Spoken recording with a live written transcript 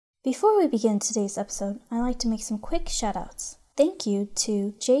Before we begin today's episode, I'd like to make some quick shoutouts. Thank you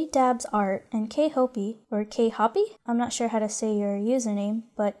to J Dabs Art and K Hoppy, or K Hoppy? I'm not sure how to say your username,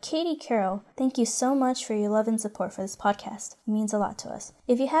 but Katie Carroll, thank you so much for your love and support for this podcast. It means a lot to us.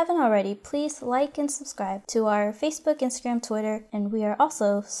 If you haven't already, please like and subscribe to our Facebook, Instagram, Twitter, and we are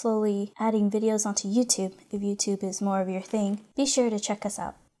also slowly adding videos onto YouTube. If YouTube is more of your thing, be sure to check us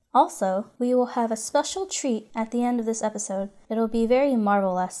out. Also, we will have a special treat at the end of this episode. It'll be very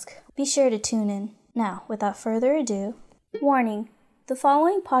Marvel-esque. Be sure to tune in. Now, without further ado, warning, the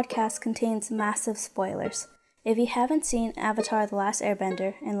following podcast contains massive spoilers. If you haven't seen Avatar: The Last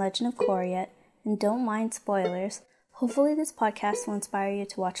Airbender and Legend of Korra yet, and don't mind spoilers, hopefully this podcast will inspire you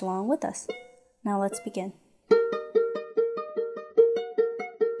to watch along with us. Now let's begin.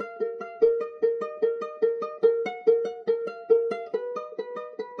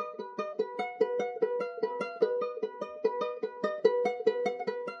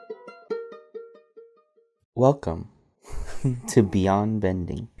 Welcome to Beyond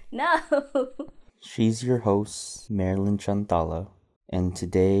Bending. No! She's your host, Marilyn Chanthala, and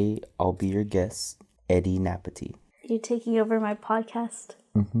today I'll be your guest, Eddy Naputi. You're taking over my podcast?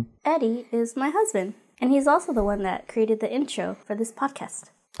 Mm-hmm. Eddie is my husband, and he's also the one that created the intro for this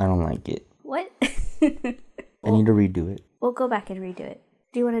podcast. I don't like it. What? I need to redo it. We'll go back and redo it.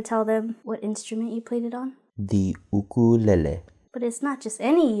 Do you want to tell them what instrument you played it on? The ukulele. But it's not just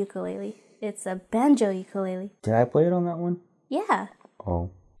any ukulele. It's a banjo ukulele. Did I play it on that one? Yeah.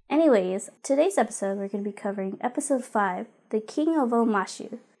 Oh. Anyways, today's episode we're going to be covering episode 5, The King of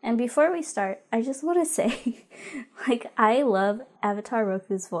Omashu. And before we start, I just want to say, I love Avatar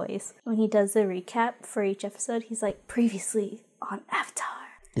Roku's voice. When he does the recap for each episode, he's like, previously on Avatar.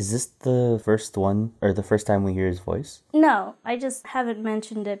 Is this the first one, or the first time we hear his voice? No, I just haven't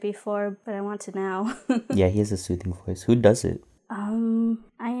mentioned it before, but I want to now. Yeah, he has a soothing voice. Who does it?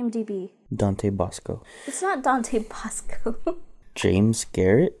 IMDb. Dante Bosco. It's not Dante Bosco. James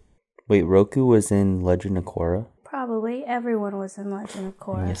Garrett? Wait, Roku was in Legend of Korra? Probably. Everyone was in Legend of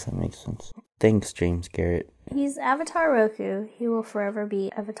Korra. I guess that makes sense. Thanks, James Garrett. He's Avatar Roku. He will forever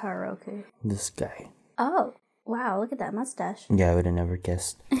be Avatar Roku. This guy. Oh, wow, look at that mustache. Yeah, I would have never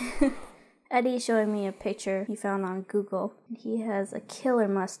guessed. Eddie's showing me a picture he found on Google. He has a killer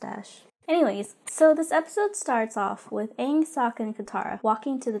mustache. Anyways, so this episode starts off with Aang, Sokka, and Katara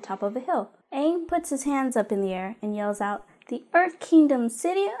walking to the top of a hill. Aang puts his hands up in the air and yells out, "The Earth Kingdom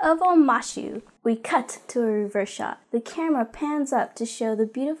city of Omashu." We cut to a reverse shot. The camera pans up to show the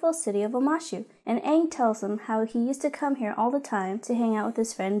beautiful city of Omashu, and Aang tells him how he used to come here all the time to hang out with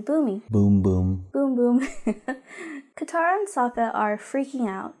his friend Boomy. Boom, boom. Boom, boom. Katara and Sokka are freaking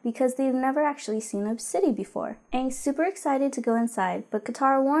out because they've never actually seen a city before. Aang's super excited to go inside, but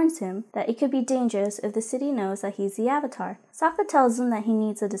Katara warns him that it could be dangerous if the city knows that he's the Avatar. Sokka tells him that he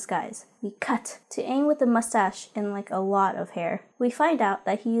needs a disguise. We cut to Aang with a mustache and a lot of hair. We find out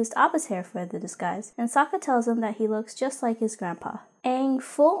that he used Appa's hair for the disguise, and Sokka tells him that he looks just like his grandpa. Aang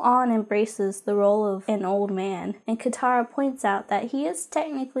full-on embraces the role of an old man, and Katara points out that he is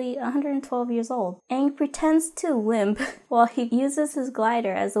technically 112 years old. Aang pretends to limp while he uses his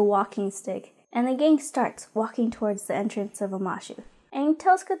glider as a walking stick, and the gang starts walking towards the entrance of Omashu. Aang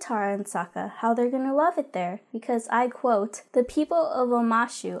tells Katara and Sokka how they're gonna love it there because, I quote, "The people of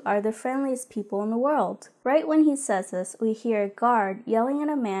Omashu are the friendliest people in the world." Right when he says this, we hear a guard yelling at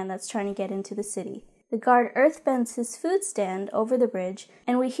a man that's trying to get into the city. The guard earthbends his food stand over the bridge,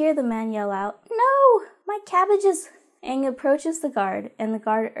 and we hear the man yell out, "No! My cabbages!" Aang approaches the guard, and the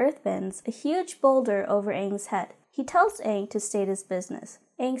guard earthbends a huge boulder over Aang's head. He tells Aang to state his business.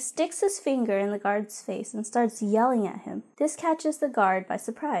 Aang sticks his finger in the guard's face and starts yelling at him. This catches the guard by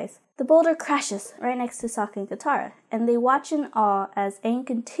surprise. The boulder crashes right next to Sokka and Katara, and they watch in awe as Aang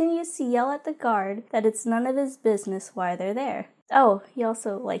continues to yell at the guard that it's none of his business why they're there. Oh, he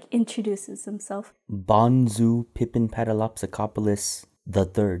also, introduces himself. Bonzu Pippin Padalopsicopolis the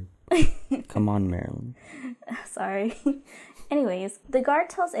Third. Come on, Marilyn. Sorry. Anyways, the guard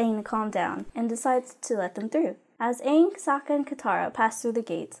tells Aang to calm down and decides to let them through. As Aang, Sokka, and Katara pass through the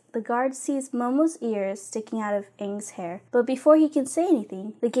gates, the guard sees Momo's ears sticking out of Aang's hair, but before he can say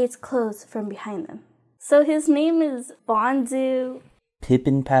anything, the gates close from behind them. So his name is Bonzu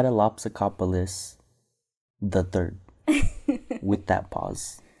Pippin Padalopsicopolis the Third. With that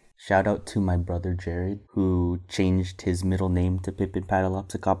pause. Shout out to my brother Jared, who changed his middle name to Pippin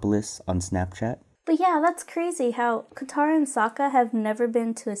Padalopsicopolis on Snapchat. But yeah, that's crazy how Katara and Sokka have never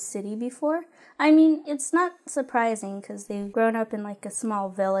been to a city before. I mean, it's not surprising because they've grown up in a small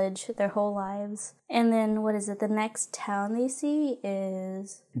village their whole lives. And then, the next town they see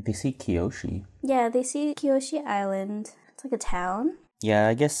is... They see Kyoshi. Yeah, they see Kyoshi Island. It's like a town. Yeah,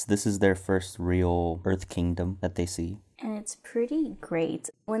 I guess this is their first real Earth Kingdom that they see. And it's pretty great.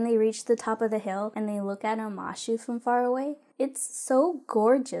 When they reach the top of the hill and they look at Omashu from far away, it's so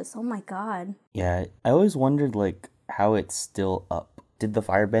gorgeous. Oh my god. Yeah, I always wondered, like, how it's still up. Did the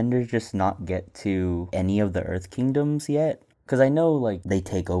Firebenders just not get to any of the Earth Kingdoms yet? Because I know, like, they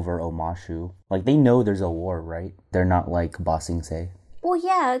take over Omashu. Like, they know there's a war, right? They're not like Ba Sing Se. Well,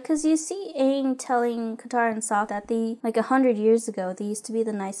 yeah, because you see Aang telling Katara and Sokka that like 100 years ago, they used to be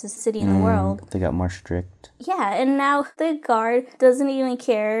the nicest city in the world. They got more strict. Yeah, and now the guard doesn't even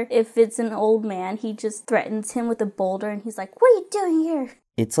care if it's an old man. He just threatens him with a boulder, and he's like, what are you doing here?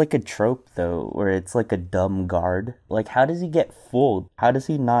 It's like a trope, though, where it's like a dumb guard. Like, how does he get fooled? How does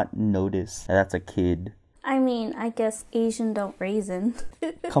he not notice that that's a kid? I mean, I guess Asian don't raisin.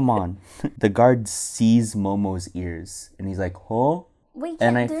 Come on. The guard sees Momo's ears, and he's like, huh?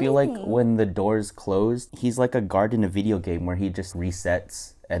 And I feel like when the doors closed, he's like a guard in a video game where he just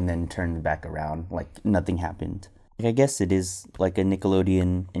resets and then turns back around like nothing happened. Like, I guess it is like a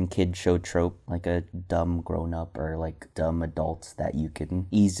Nickelodeon and kid show trope, like a dumb grown-up or like dumb adults that you can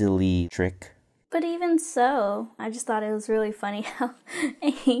easily trick. But even so, I just thought it was really funny how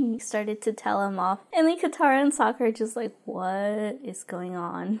Aang started to tell him off. And then Katara and Sokka are just like, what is going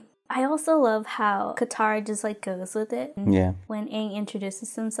on? I also love how Katara just like goes with it. Yeah. When Aang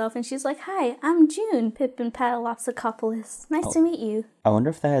introduces himself and she's like, hi, I'm June, Pippin Patalopsicopoulos. Nice to meet you. I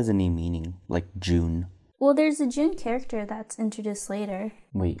wonder if that has any meaning, like June. Well, there's a June character that's introduced later.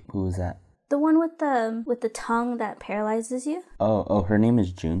 Wait, who was that? The one with the tongue that paralyzes you? Oh, her name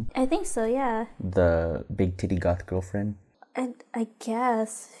is June? I think so, yeah. The big titty goth girlfriend? I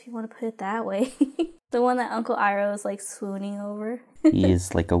guess, if you want to put it that way. The one that Uncle Iroh is like swooning over. He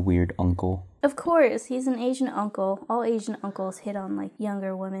is like a weird uncle. Of course, he's an Asian uncle. All Asian uncles hit on like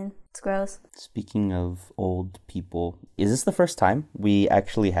younger women. It's gross. Speaking of old people, is this the first time we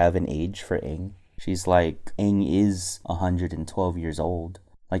actually have an age for Aang? She's like, Aang is 112 years old.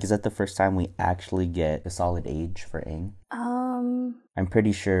 Like, is that the first time we actually get a solid age for Aang? I'm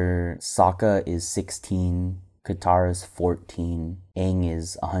pretty sure Sokka is 16, Katara's 14, Aang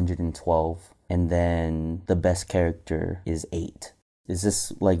is 112, and then the best character is 8. Is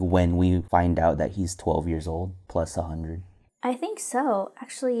this like when we find out that he's 12 years old plus 100? I think so.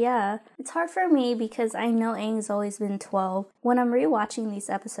 Actually, yeah. It's hard for me because I know Aang's always been 12. When I'm rewatching these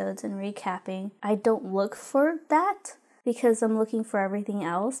episodes and recapping, I don't look for that because I'm looking for everything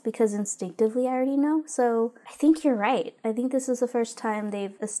else because instinctively I already know. So I think you're right. I think this is the first time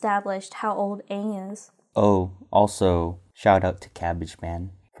they've established how old Aang is. Oh, also, shout out to Cabbage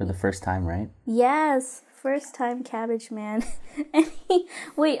Man for the first time, right? Yes, first time Cabbage Man.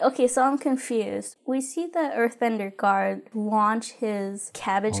 Wait, okay, so I'm confused. We see the Earthbender guard launch his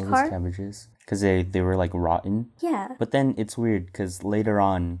cabbage cart. His cabbages. Because they were like rotten. Yeah. But then it's weird because later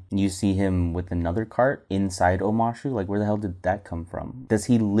on you see him with another cart inside Omashu. Like, where the hell did that come from? Does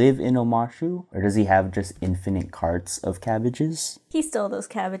he live in Omashu? Or does he have just infinite carts of cabbages? He stole those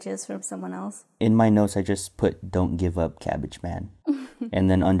cabbages from someone else. In my notes, I just put, don't give up, Cabbage Man. And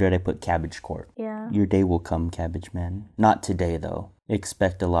then under it, I put Cabbage Court. Yeah. Your day will come, Cabbage Man. Not today, though.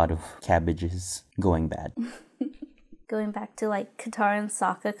 Expect a lot of cabbages going bad. Going back to like Katara and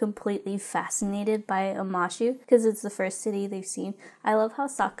Sokka completely fascinated by Omashu because it's the first city they've seen. I love how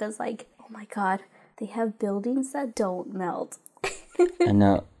Sokka's like, oh my god, they have buildings that don't melt. I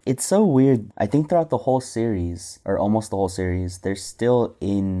know. It's so weird. I think throughout the whole series, or almost the whole series, they're still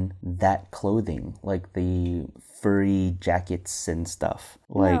in that clothing. Like the furry jackets and stuff.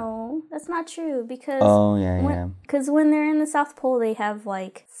 Like, no, that's not true because Because when they're in the South Pole, they have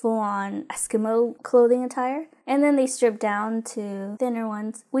like full-on Eskimo clothing attire, and then they strip down to thinner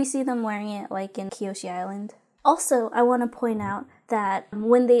ones. We see them wearing it like in Kyoshi Island. Also, I want to point out that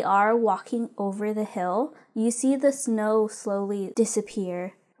when they are walking over the hill, you see the snow slowly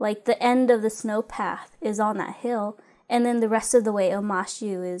disappear. Like the end of the snow path is on that hill, and then the rest of the way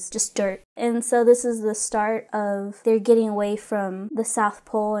Omashu is just dirt. And so this is the start of they're getting away from the South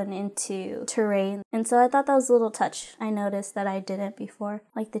Pole and into terrain. And so I thought that was a little touch I noticed that I didn't before,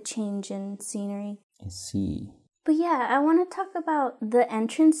 like the change in scenery. I see. But yeah, I want to talk about the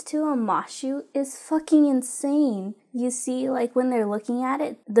entrance to Omashu is fucking insane. You see, like when they're looking at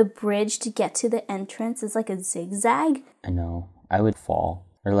it, the bridge to get to the entrance is like a zigzag. I know. I would fall.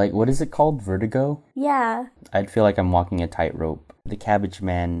 Or like, what is it called? Vertigo? Yeah. I'd feel like I'm walking a tightrope. The Cabbage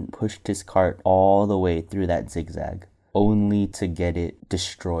Man pushed his cart all the way through that zigzag, only to get it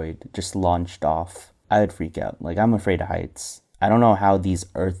destroyed, just launched off. I would freak out. Like, I'm afraid of heights. I don't know how these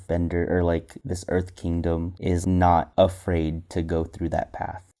this Earth Kingdom is not afraid to go through that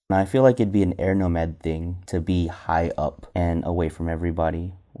path. Now, I feel like it'd be an air nomad thing to be high up and away from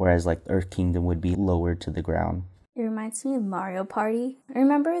everybody, whereas like Earth Kingdom would be lower to the ground. It reminds me of Mario Party.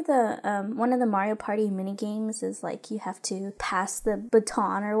 Remember the one of the Mario Party mini games is like you have to pass the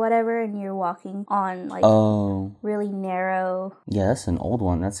baton or whatever, and you're walking on like really narrow. Yeah, that's an old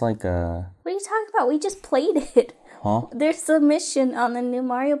one. That's like a. What are you talking about? We just played it. Huh? There's a mission on the new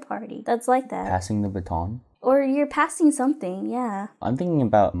Mario Party that's like that. Passing the baton. Or you're passing something, yeah. I'm thinking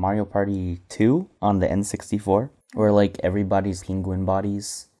about Mario Party 2 on the N64, where like everybody's penguin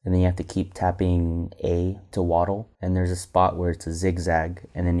bodies. And then you have to keep tapping A to waddle. And there's a spot where it's a zigzag.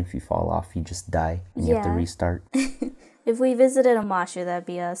 And then if you fall off, you just die. And you have to restart. If we visited Omashu, that'd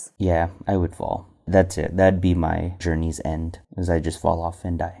be us. Yeah, I would fall. That's it. That'd be my journey's end. Is I just fall off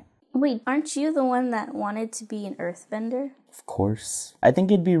and die. Wait, aren't you the one that wanted to be an earthbender? Of course. I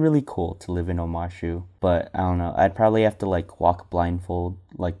think it'd be really cool to live in Omashu. But I don't know. I'd probably have to like walk blindfold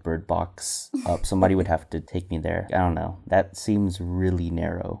like Bird Box up. Somebody would have to take me there. I don't know. That seems really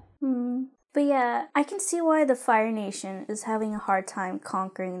narrow. But yeah, I can see why the Fire Nation is having a hard time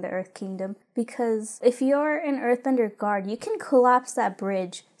conquering the Earth Kingdom. Because if you're an earthbender guard, you can collapse that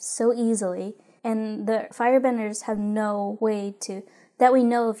bridge so easily. And the firebenders have no way to, that we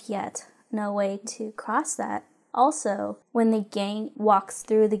know of yet, no way to cross that. Also, when the gang walks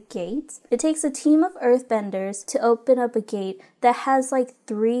through the gates, it takes a team of earthbenders to open up a gate that has like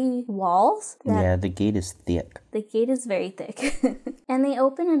 3 walls. Yeah, the gate is thick. The gate is very thick. And they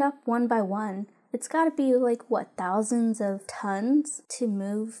open it up one by one. It's gotta be like, what, thousands of tons to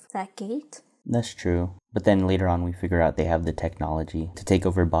move that gate? That's true. But then later on we figure out they have the technology to take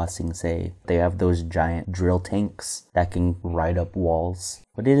over Ba Sing Se. They have those giant drill tanks that can ride up walls.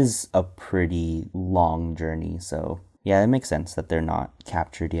 But it is a pretty long journey, so yeah, it makes sense that they're not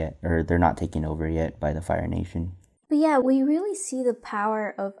captured yet, or they're not taken over yet by the Fire Nation. But yeah, we really see the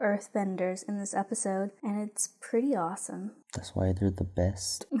power of earthbenders in this episode, and it's pretty awesome. That's why they're the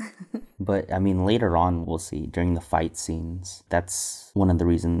best. But, I mean, later on, we'll see, during the fight scenes, that's one of the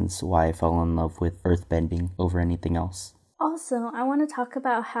reasons why I fell in love with earthbending over anything else. Also, I want to talk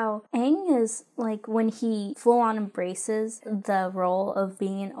about how Aang is, like, when he full-on embraces the role of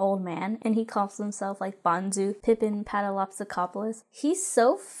being an old man, and he calls himself, like, Banzu, Pippin Patalopsicopoulos. He's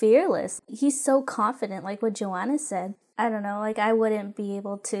so fearless. He's so confident, like what Joanna said. I don't know, like, I wouldn't be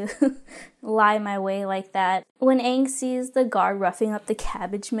able to lie my way like that. When Aang sees the guard roughing up the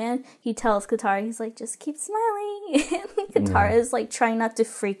cabbage man, he tells Katara, he's like, just keep smiling. And Katara is, like, trying not to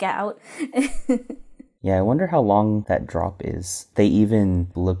freak out. Yeah, I wonder how long that drop is. They even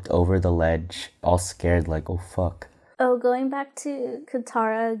looked over the ledge, all scared, like, oh fuck. Oh, going back to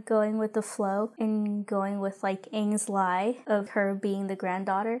Katara going with the flow and going with, like, Aang's lie of her being the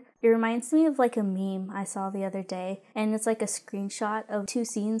granddaughter. It reminds me of, like, a meme I saw the other day. And it's, like, a screenshot of 2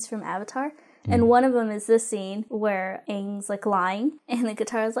 scenes from Avatar. And one of them is this scene where Aang's like lying and the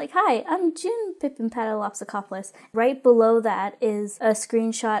Katara's like, hi, I'm June Pippin Patalopsicopoulos. Right below that is a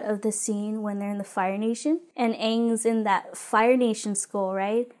screenshot of the scene when they're in the Fire Nation and Aang's in that Fire Nation school,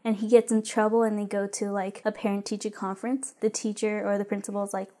 right? And he gets in trouble and they go to like a parent-teacher conference. The teacher or the principal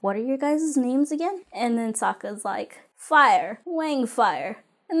is like, what are your guys' names again? And then Sokka's like, Fire, Wang Fire.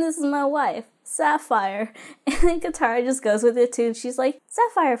 And this is my wife, Sapphire. And then Katara just goes with it too. And she's like,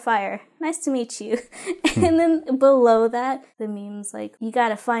 Sapphire Fire, nice to meet you. And then below that, the meme's like, you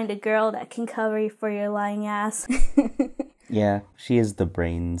gotta find a girl that can cover you for your lying ass. Yeah, she is the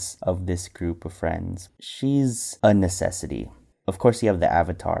brains of this group of friends. She's a necessity. Of course you have the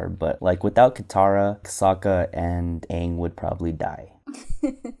Avatar, but like without Katara, Sokka and Aang would probably die.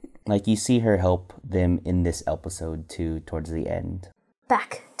 Like you see her help them in this episode too, towards the end.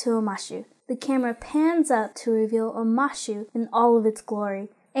 Back to Omashu. The camera pans up to reveal Omashu in all of its glory.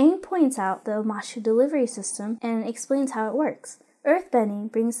 Aang points out the Omashu delivery system and explains how it works. Earthbending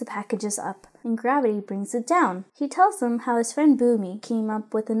brings the packages up, and gravity brings it down. He tells them how his friend Boomy came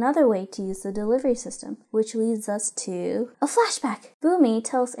up with another way to use the delivery system, which leads us to a flashback. Boomy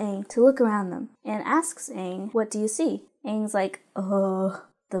tells Aang to look around them, and asks Aang, what do you see? Aang's like,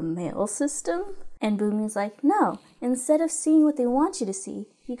 the mail system? And Boomy's like, no, instead of seeing what they want you to see,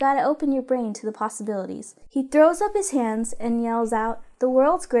 you gotta open your brain to the possibilities. He throws up his hands and yells out, the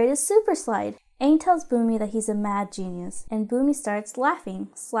world's greatest super slide. Aang tells Boomy that he's a mad genius, and Boomy starts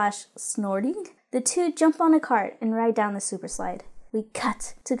laughing/snorting. The two jump on a cart and ride down the super slide. We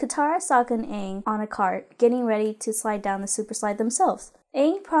cut to Katara, Sokka, and Aang on a cart, getting ready to slide down the super slide themselves.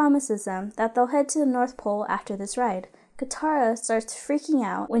 Aang promises them that they'll head to the North Pole after this ride. Katara starts freaking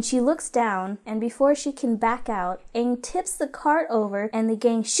out when she looks down, and before she can back out, Aang tips the cart over and the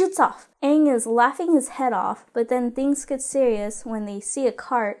gang shoots off. Aang is laughing his head off, but then things get serious when they see a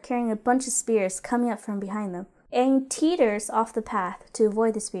cart carrying a bunch of spears coming up from behind them. Aang teeters off the path to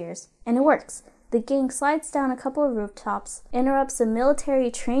avoid the spears, and it works. The gang slides down a couple of rooftops, interrupts a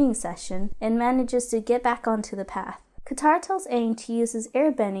military training session, and manages to get back onto the path. Katara tells Aang to use his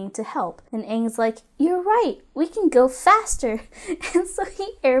airbending to help, and Aang's like, "You're right, we can go faster!" And so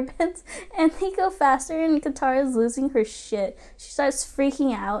he airbends, and they go faster, and Katara's losing her shit. She starts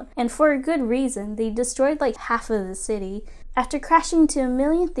freaking out, and for a good reason. They destroyed like half of the city. After crashing into a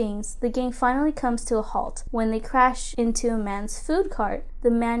million things, the gang finally comes to a halt when they crash into a man's food cart.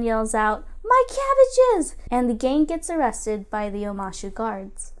 The man yells out, "My cabbages!" And the gang gets arrested by the Omashu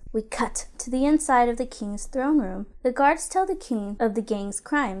guards. We cut to the inside of the king's throne room. The guards tell the king of the gang's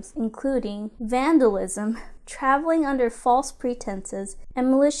crimes, including vandalism, traveling under false pretenses,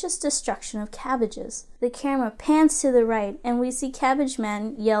 and malicious destruction of cabbages. The camera pans to the right, and we see Cabbage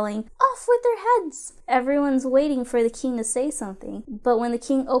Man yelling, "Off with their heads!" Everyone's waiting for the king to say something, but when the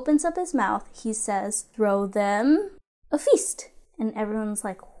king opens up his mouth, he says, "Throw them a feast." And everyone's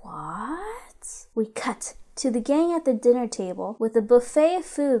like, "What?" We cut to the gang at the dinner table with a buffet of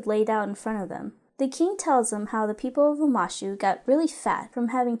food laid out in front of them. The king tells them how the people of Omashu got really fat from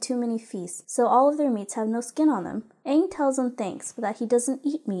having too many feasts, so all of their meats have no skin on them. Aang tells him thanks, but that he doesn't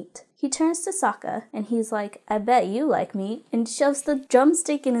eat meat. He turns to Sokka, and he's like, "I bet you like meat," and shoves the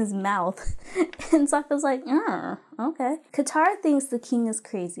drumstick in his mouth. And Sokka's like, okay. Katara thinks the king is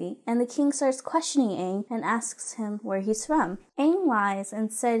crazy, and the king starts questioning Aang and asks him where he's from. Aang lies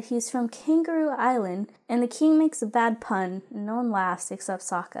and said he's from Kangaroo Island, and the king makes a bad pun, and no one laughs except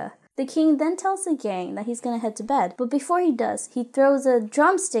Sokka. The king then tells the gang that he's gonna head to bed, but before he does, he throws a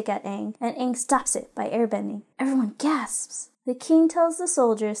drumstick at Aang, and Aang stops it by airbending. Everyone gasps. The king tells the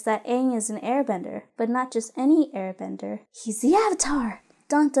soldiers that Aang is an airbender, but not just any airbender. He's the Avatar!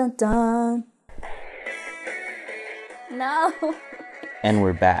 Dun dun dun! No! And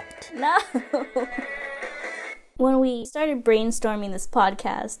we're back. No! When we started brainstorming this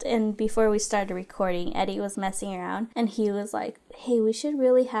podcast, and before we started recording, Eddie was messing around, and he was like, "Hey, we should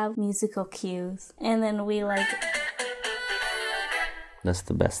really have musical cues." And then we That's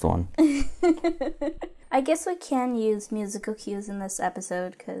the best one. I guess we can use musical cues in this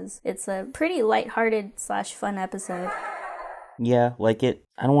episode, because it's a pretty lighthearted / fun episode. Yeah, I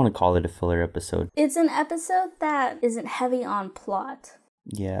don't want to call it a filler episode. It's an episode that isn't heavy on plot.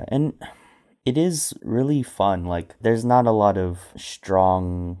 Yeah, and it is really fun. There's not a lot of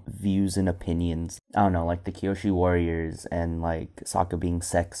strong views and opinions. I don't know, the Kyoshi Warriors and, Sokka being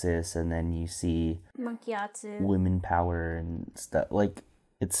sexist, and then you see Monkeyatsu. Women power and stuff.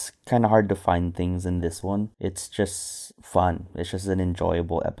 It's kind of hard to find things in this one. It's just fun. It's just an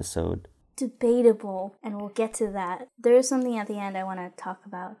enjoyable episode. Debatable, and we'll get to that. There is something at the end I want to talk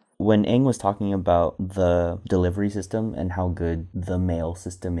about. When Aang was talking about the delivery system and how good the mail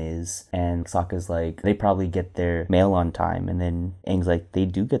system is, and Sokka's like, they probably get their mail on time, and then Aang's like, they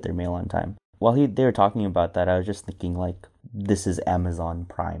do get their mail on time. While they were talking about that, I was just thinking, this is Amazon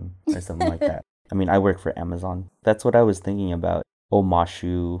Prime, or something like that. I mean, I work for Amazon. That's what I was thinking about.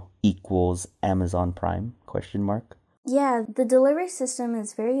 Omashu equals Amazon Prime, ? Yeah, the delivery system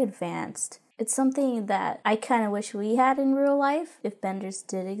is very advanced. It's something that I kind of wish we had in real life, if benders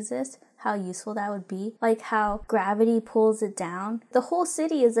did exist, how useful that would be. How gravity pulls it down. The whole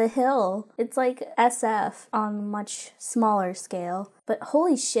city is a hill. It's like SF on a much smaller scale. But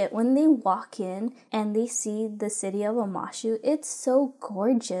holy shit, when they walk in and they see the city of Omashu, it's so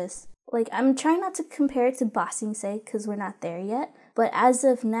gorgeous. I'm trying not to compare it to Ba Sing Se because we're not there yet. But as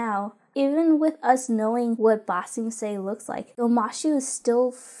of now, even with us knowing what Ba Sing Se looks like, Omashu is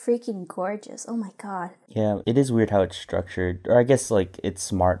still freaking gorgeous. Oh my god. Yeah, it is weird how it's structured. Or I guess, it's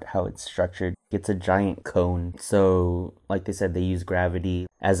smart how it's structured. It's a giant cone. So, like they said, they use gravity.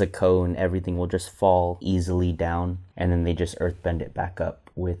 As a cone, everything will just fall easily down. And then they just earthbend it back up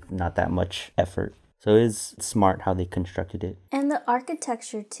with not that much effort. So it is smart how they constructed it. And the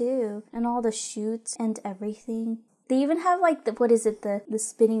architecture, too. And all the chutes and everything. They even have the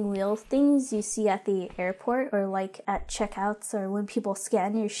spinning wheel things you see at the airport or at checkouts or when people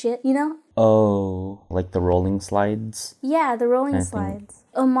scan your shit, you know? Oh, the rolling slides? Yeah, the rolling slides.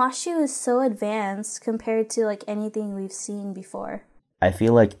 Omashu is so advanced compared to anything we've seen before. I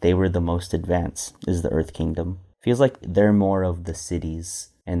feel like they were the most advanced, is the Earth Kingdom. Feels like they're more of the cities.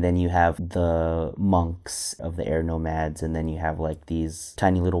 And then you have the monks of the air nomads, and then you have like these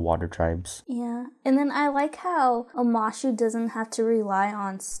tiny little water tribes. Yeah, and then I like how Omashu doesn't have to rely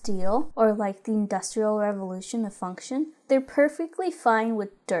on steel or like the Industrial Revolution to function. They're perfectly fine with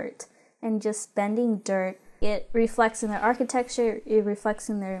dirt and just bending dirt. It reflects in their architecture, it reflects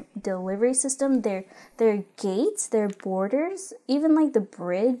in their delivery system, their gates, their borders, even like the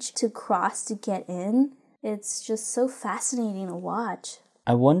bridge to cross to get in. It's just so fascinating to watch.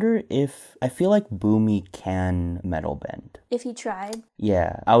 I wonder if... I feel like Boomy can metal bend. If he tried.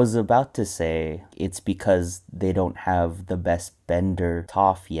 Yeah, I was about to say it's because they don't have the best bender,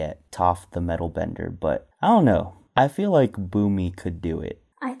 Toph, yet. Toph the metal bender, but I don't know. I feel like Boomy could do it.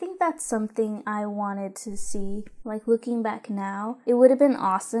 I think that's something I wanted to see. Like, looking back now, it would have been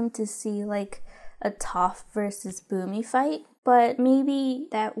awesome to see like a Toph versus Boomy fight, but maybe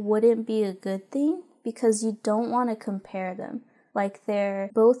that wouldn't be a good thing because you don't want to compare them. Like,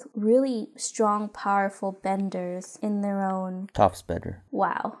 they're both really strong, powerful benders in their own... Toph's better.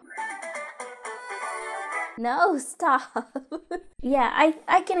 Wow. No, stop. Yeah,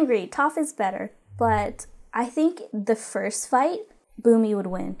 I can agree. Toph is better. But I think the first fight, Boomy would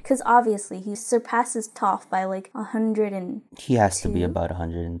win. Because obviously, he surpasses Toph by like 102. He has to be about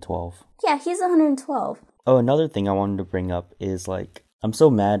 112. Yeah, he's 112. Oh, another thing I wanted to bring up is like... I'm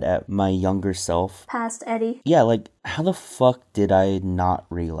so mad at my younger self. Past Eddy. Yeah, like, how the fuck did I not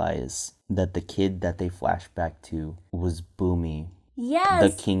realize that the kid that they flashed back to was Boomy? Yes.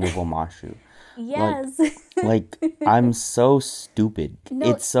 The king of Omashu. Yes. Like, I'm so stupid. No.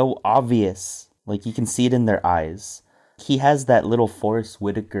 It's so obvious. Like, you can see it in their eyes. He has that little Forrest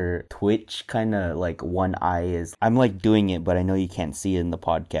Whitaker twitch, kind of like one eye is... I'm like doing it, but I know you can't see it in the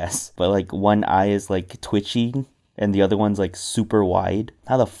podcast. But like one eye is like twitching. And the other one's like super wide.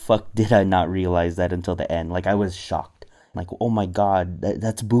 How the fuck did I not realize that until the end? Like, I was shocked. Like, oh my god,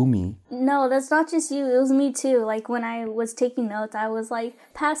 that's Boomy. No, that's not just you. It was me too. Like, when I was taking notes, I was like,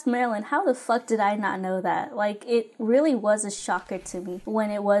 past Marilyn, how the fuck did I not know that? Like, it really was a shocker to me when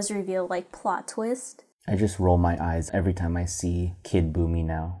it was revealed, like, plot twist. I just roll my eyes every time I see Kid Boomy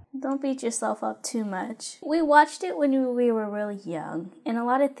now. Don't beat yourself up too much. We watched it when we were really young, and a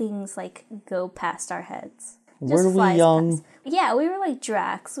lot of things, like, go past our heads. Were we young? Past. Yeah, we were like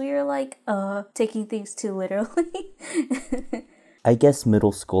Drax. We were like, taking things too literally. I guess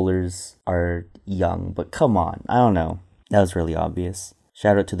middle schoolers are young, but come on. I don't know. That was really obvious.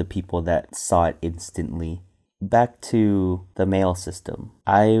 Shout out to the people that saw it instantly. Back to the mail system.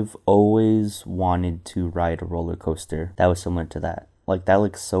 I've always wanted to ride a roller coaster that was similar to that. Like, that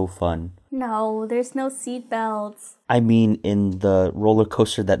looks so fun. No, there's no seatbelts. I mean, in the roller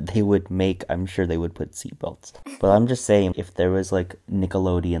coaster that they would make, I'm sure they would put seatbelts. But I'm just saying, if there was like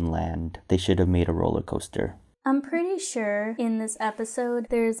Nickelodeon Land, they should have made a roller coaster. I'm pretty sure in this episode,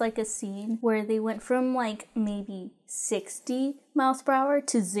 there's like a scene where they went from like maybe 60 miles per hour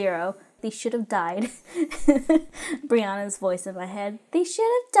to 0. They should have died. Brianna's voice in my head. They should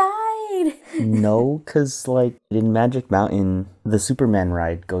have died. No, because like in Magic Mountain, the Superman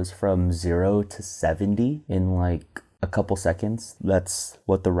ride goes from 0 to 70 in like a couple seconds. That's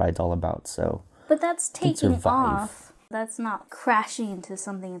what the ride's all about, so. But that's taking off. That's not crashing into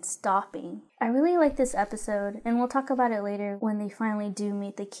something and stopping. I really like this episode, and we'll talk about it later when they finally do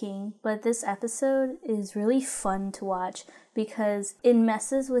meet the king. But this episode is really fun to watch because it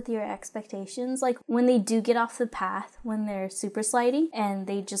messes with your expectations. Like, when they do get off the path, when they're super sliding and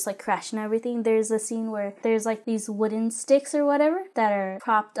they just like crash and everything, there's a scene where there's like these wooden sticks or whatever that are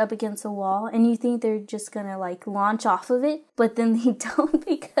propped up against a wall, and you think they're just gonna like launch off of it, but then they don't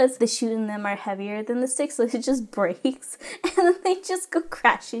because the chute in them are heavier than the sticks, so it just breaks and then they just go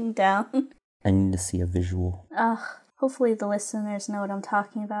crashing down. I need to see a visual. Hopefully the listeners know what I'm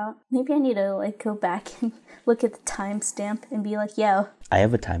talking about. Maybe I need to like go back and look at the timestamp and be like, yo. I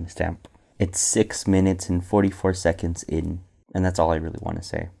have a timestamp. It's 6 minutes and 44 seconds in. And that's all I really want to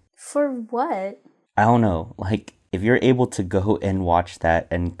say. For what? I don't know. Like, if you're able to go and watch that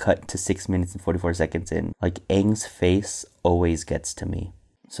and cut to 6 minutes and 44 seconds in, like, Aang's face always gets to me.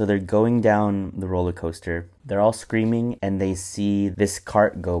 So they're going down the roller coaster. They're all screaming and they see this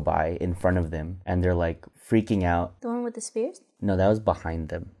cart go by in front of them. And they're like freaking out. The one with the spears? No, that was behind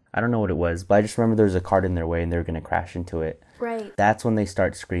them. I don't know what it was, but I just remember there was a cart in their way and they were going to crash into it. Right. That's when they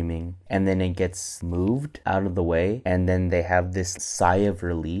start screaming. And then it gets moved out of the way. And then they have this sigh of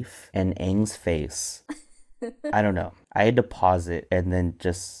relief. And Aang's face. I don't know. I had to pause it and then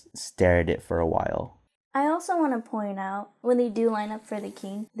just stare at it for a while. I also want to point out, when they do line up for the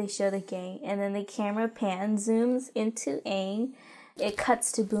king, they show the gang, and then the camera pan zooms into Aang, it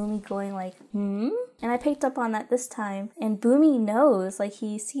cuts to Boomy going like, hmm? And I picked up on that this time. And Boomy knows, like,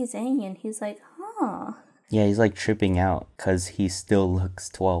 he sees Aang and he's like, huh. Yeah, he's like tripping out because he still looks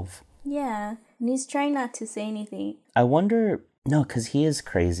 12. Yeah, and he's trying not to say anything. I wonder, no, because he is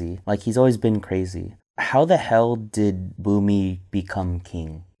crazy. Like, he's always been crazy. How the hell did Boomy become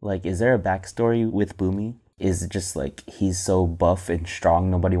king? Like, is there a backstory with Boomy? Is it just like he's so buff and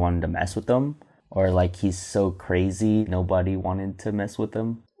strong nobody wanted to mess with him? Or like he's so crazy nobody wanted to mess with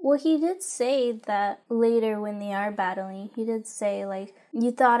him? Well, he did say that later when they are battling, he did say, like,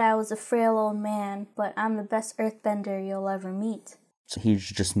 you thought I was a frail old man, but I'm the best earthbender you'll ever meet. So he's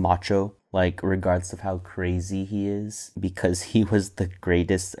just macho, like, regardless of how crazy he is, because he was the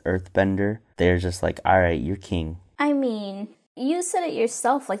greatest earthbender. They're just like, all right, you're king. I mean, you said it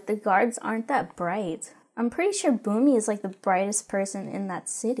yourself, like, the guards aren't that bright. I'm pretty sure Boomy is, like, the brightest person in that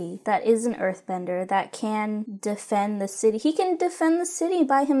city that is an earthbender that can defend the city. He can defend the city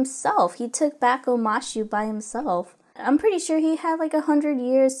by himself. He took back Omashu by himself. I'm pretty sure he had like 100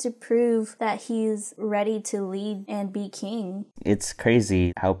 years to prove that he's ready to lead and be king. It's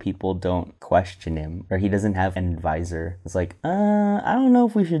crazy how people don't question him, or he doesn't have an advisor. It's like, I don't know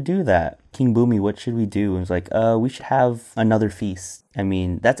if we should do that. King Boomy, what should we do? And it's like, we should have another feast. I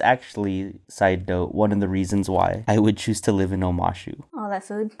mean, that's actually, side note, one of the reasons why I would choose to live in Omashu. All that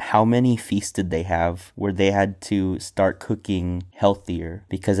food. How many feasts did they have where they had to start cooking healthier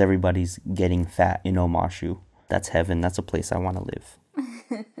because everybody's getting fat in Omashu? That's heaven. That's a place I want to live.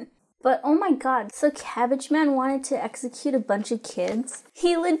 But oh my god, so Cabbage Man wanted to execute a bunch of kids?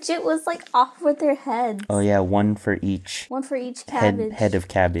 He legit was like off with their heads. Oh yeah, one for each. One for each cabbage. Head of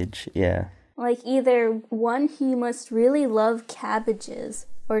cabbage, yeah. Like either one, he must really love cabbages,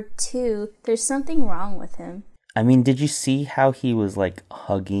 or two, there's something wrong with him. I mean, did you see how he was like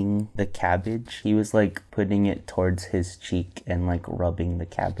hugging the cabbage? He was like putting it towards his cheek and like rubbing the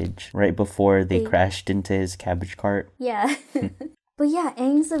cabbage right before they crashed into his cabbage cart. Yeah. But yeah,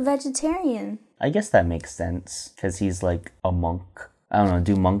 Aang's a vegetarian. I guess that makes sense because he's like a monk. I don't know,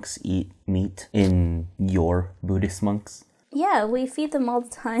 do monks eat meat in your Buddhist monks? Yeah, we feed them all the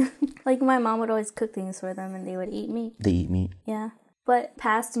time. Like my mom would always cook things for them and they would eat meat. They eat meat? Yeah. But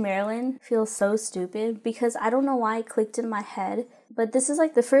past Marilyn feels so stupid because I don't know why it clicked in my head. But this is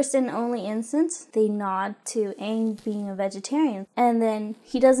like the first and only instance they nod to Aang being a vegetarian. And then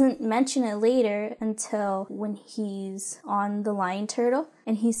he doesn't mention it later until when he's on the lion turtle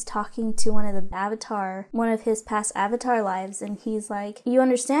and he's talking to one of his past avatar lives. And he's like, you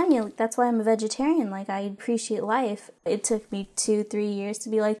understand me? Like, that's why I'm a vegetarian. Like, I appreciate life. It took me 2-3 years to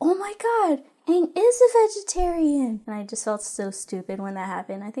be like, oh my god, Aang is a vegetarian. And I just felt so stupid when that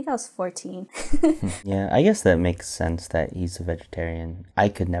happened. I think I was 14. Yeah, I guess that makes sense that he's a vegetarian. I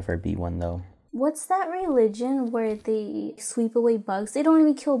could never be one though. What's that religion where they sweep away bugs? They don't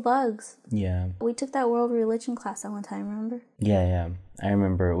even kill bugs. Yeah. We took that world religion class at one time, remember? Yeah. I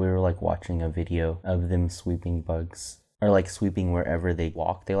remember we were like watching a video of them sweeping bugs. Or like sweeping wherever they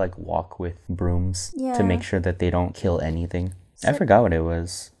walk. They like walk with brooms to make sure that they don't kill anything. I forgot what it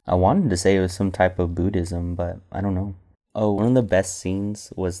was. I wanted to say it was some type of Buddhism, but I don't know. Oh, one of the best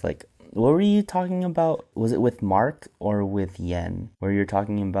scenes was like, what were you talking about? Was it with Mark or with Yen? Where you're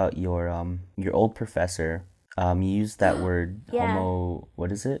talking about your old professor. You used that word, homo,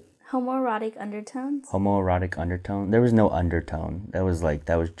 what is it? Homoerotic undertones? Homoerotic undertone? There was no undertone. That was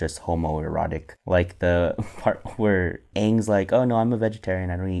just homoerotic. Like the part where Aang's like, oh no, I'm a vegetarian,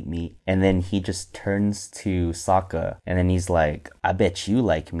 I don't eat meat. And then he just turns to Sokka and then he's like, I bet you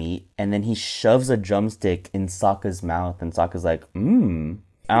like meat. And then he shoves a drumstick in Sokka's mouth and Sokka's like,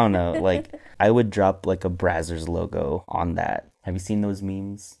 I don't know. Like, I would drop like a Brazzers logo on that. Have you seen those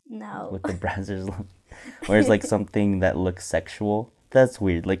memes? No. With the Brazzers logo? Where it's like something that looks sexual. That's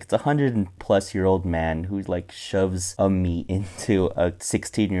weird. Like, it's a 100-plus-year-old man who, like, shoves a meat into a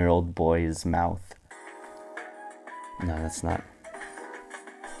 16-year-old boy's mouth. No, that's not.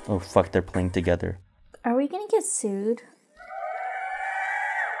 Oh, fuck, they're playing together. Are we gonna get sued?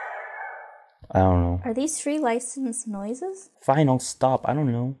 I don't know. Are these free licensed noises? Fine, I'll stop. I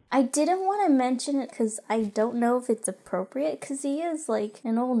don't know. I didn't want to mention it because I don't know if it's appropriate because he is, like,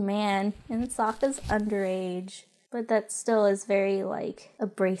 an old man and Sokka's underage. But that still is very, like,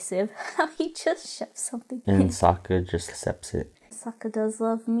 abrasive. How he just shoves something in. And Sokka just accepts it. Sokka does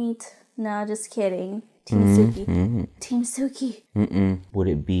love meat. No, just kidding. Team Suki. Team Suki. Would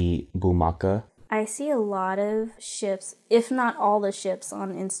it be Bumaka? I see a lot of ships, if not all the ships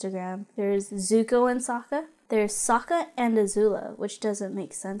on Instagram. There's Zuko and Sokka. There's Sokka and Azula, which doesn't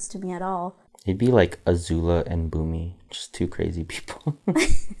make sense to me at all. It'd be like Azula and Boomy. Just two crazy people.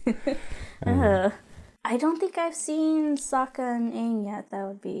 I don't think I've seen Sokka and Aang yet. That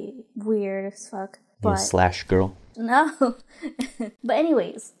would be weird as fuck. You slash girl. No. But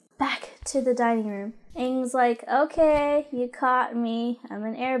anyways, back to the dining room. Aang's like, okay, you caught me. I'm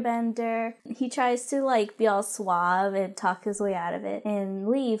an airbender. He tries to like be all suave and talk his way out of it and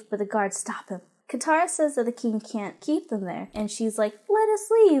leave, but the guards stop him. Katara says that the king can't keep them there, and she's like, let us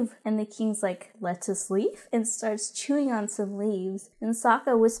leave. And the king's like, let us leave? And starts chewing on some leaves. And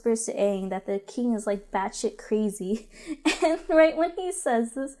Sokka whispers to Aang that the king is like batshit crazy. And right when he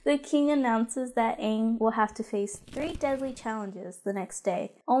says this, the king announces that Aang will have to face 3 deadly challenges the next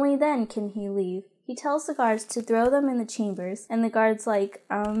day. Only then can he leave. He tells the guards to throw them in the chambers, and the guard's like,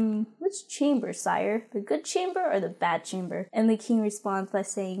 which chamber, sire? The good chamber or the bad chamber? And the king responds by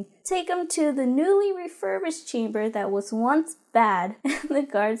saying, take them to the newly refurbished chamber that was once bad. And the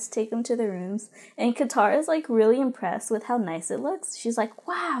guards take them to the rooms, and Katara's like really impressed with how nice it looks. She's like,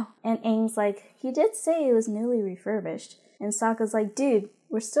 wow. And Aang's like, he did say it was newly refurbished. And Sokka's like, dude,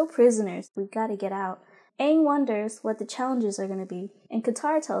 we're still prisoners. We gotta get out. Aang wonders what the challenges are going to be, and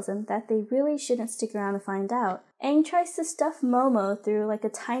Katara tells him that they really shouldn't stick around to find out. Aang tries to stuff Momo through like a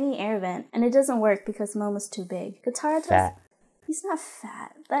tiny air vent, and it doesn't work because Momo's too big. Katara tells Fat. He's not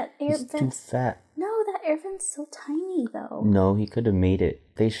fat. That air He's vent. too fat. No, that air vent's so tiny though. No, he could have made it.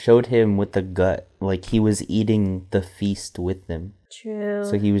 They showed him with the gut, like he was eating the feast with them. True.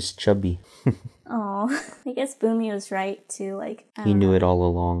 So he was chubby. Oh, I guess Boomy was right too. Like he knew it all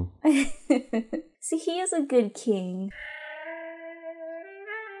along. See, he is a good king.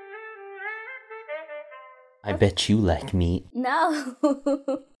 I bet you like meat. No.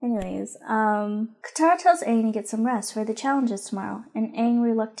 Anyways, Katara tells Aang to get some rest for the challenges tomorrow, and Aang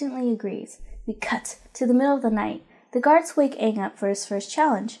reluctantly agrees. We cut to the middle of the night. The guards wake Aang up for his first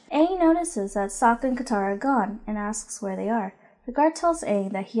challenge. Aang notices that Sokka and Katara are gone and asks where they are. The guard tells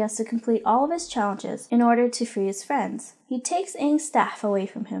Aang that he has to complete all of his challenges in order to free his friends. He takes Aang's staff away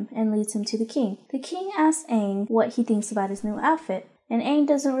from him and leads him to the king. The king asks Aang what he thinks about his new outfit, and Aang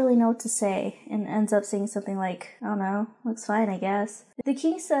doesn't really know what to say and ends up saying something like, I don't know, looks fine I guess. The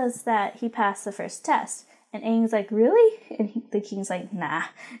king says that he passed the first test, and Aang's like, really? And the king's like, nah.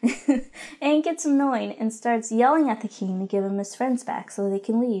 Aang gets annoyed and starts yelling at the king to give him his friends back so they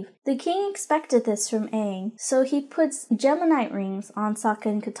can leave. The king expected this from Aang, so he puts Geminite rings on Sokka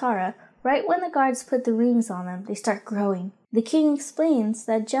and Katara. Right when the guards put the rings on them, they start growing. The king explains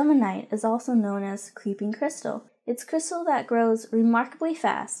that Geminite is also known as creeping crystal. It's crystal that grows remarkably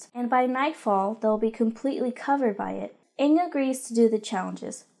fast, and by nightfall, they'll be completely covered by it. Aang agrees to do the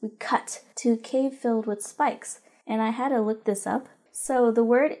challenges. We cut to a cave filled with spikes, and I had to look this up. So the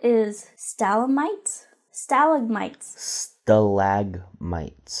word is stalagmites? Stalagmites.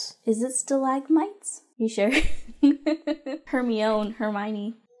 Stalagmites. Is it stalagmites? You sure?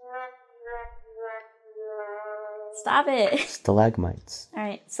 Hermione. Stop it. Stalagmites.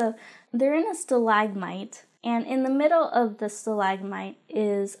 Alright, so they're in a stalagmite, and in the middle of the stalagmite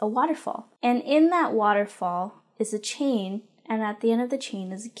is a waterfall. And in that waterfall is a chain, and at the end of the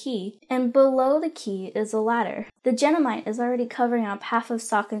chain is a key, and below the key is a ladder. The Geminite is already covering up half of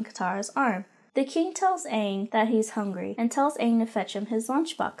Sokka and Katara's arm. The king tells Aang that he's hungry and tells Aang to fetch him his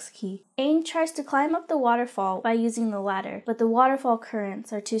lunchbox key. Aang tries to climb up the waterfall by using the ladder, but the waterfall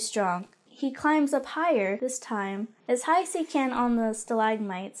currents are too strong. He climbs up higher, this time, as high as he can on the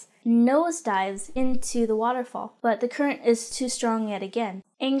stalagmites, nosedives into the waterfall, but the current is too strong yet again.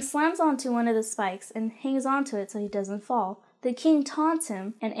 Aang slams onto one of the spikes and hangs onto it so he doesn't fall. The king taunts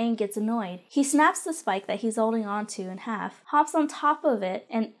him, and Aang gets annoyed. He snaps the spike that he's holding onto in half, hops on top of it,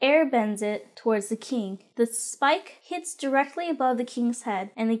 and airbends it towards the king. The spike hits directly above the king's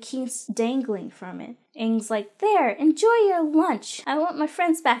head, and the king's dangling from it. Aang's like, there, enjoy your lunch. I want my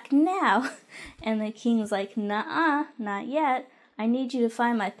friends back now. And the king's like, nuh-uh, not yet. I need you to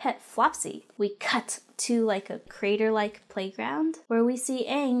find my pet Flopsy. We cut to like a crater-like playground where we see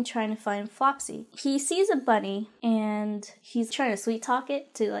Aang trying to find Flopsy. He sees a bunny and he's trying to sweet talk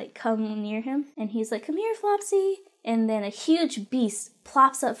it to like come near him. And he's like, come here, Flopsy. And then a huge beast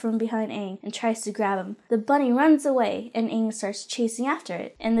plops up from behind Aang and tries to grab him. The bunny runs away and Aang starts chasing after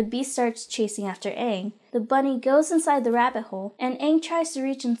it. And the beast starts chasing after Aang. The bunny goes inside the rabbit hole and Aang tries to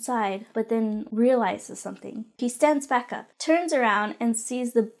reach inside but then realizes something. He stands back up, turns around and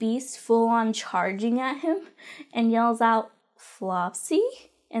sees the beast full on charging at him and yells out, Flopsy?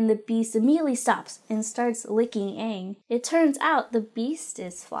 And the beast immediately stops and starts licking Aang. It turns out the beast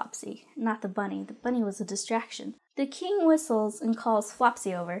is Flopsy, not the bunny. The bunny was a distraction. The king whistles and calls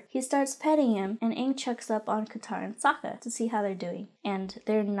Flopsy over. He starts petting him, and Aang checks up on Katara and Sokka to see how they're doing. And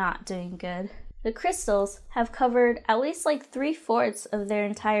they're not doing good. The crystals have covered at least like 3/4 of their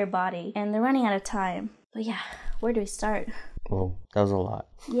entire body, and they're running out of time. But yeah, where do we start? Oh, that was a lot.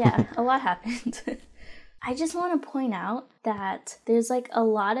 Yeah, a lot happened. I just want to point out that there's like a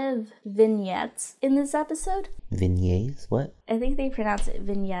lot of vignettes in this episode. Vignettes? What? I think they pronounce it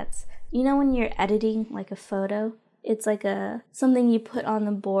vignettes. You know when you're editing like a photo? It's like something you put on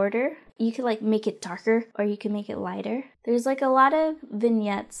the border. You could like make it darker or you can make it lighter. There's like a lot of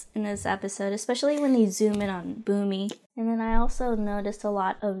vignettes in this episode, especially when they zoom in on Boomy. And then I also noticed a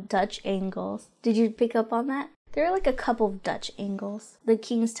lot of Dutch angles. Did you pick up on that? There are like a couple of Dutch angles. The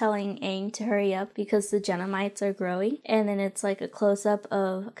king's telling Aang to hurry up because the Genomites are growing. And then it's like a close-up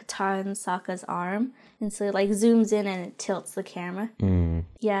of Katara and Sokka's arm. And so it like zooms in and it tilts the camera.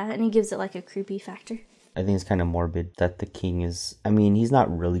 Yeah, and he gives it like a creepy factor. I think it's kind of morbid that the king is... I mean, he's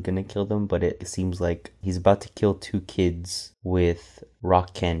not really going to kill them, but it seems like he's about to kill 2 kids with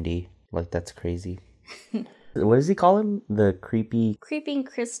rock candy. Like, that's crazy. What does he call him? The creepy... Creeping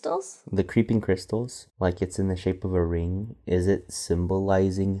crystals? The creeping crystals. Like, it's in the shape of a ring. Is it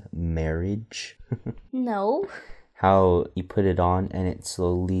symbolizing marriage? No. How you put it on and it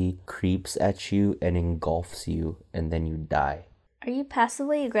slowly creeps at you and engulfs you, and then you die. Are you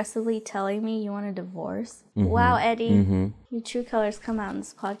passively aggressively telling me you want a divorce? Wow, Eddie. Your true colors come out in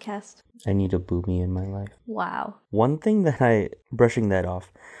this podcast. I need a Boomy in my life. Wow. One thing that brushing that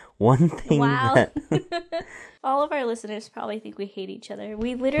off. One thing that... All of our listeners probably think we hate each other.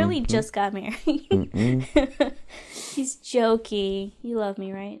 We literally just got married. He's joking. You love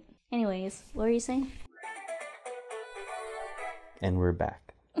me, right? Anyways, what were you saying? And we're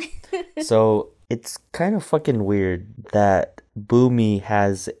back. So, it's kind of fucking weird that Boomy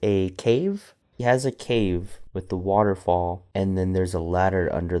has a cave. He has a cave with the waterfall, and then there's a ladder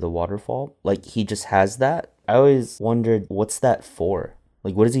under the waterfall. Like, he just has that. I always wondered, what's that for?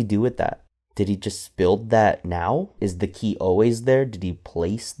 Like, what does he do with that? Did he just build that now? Is the key always there? Did he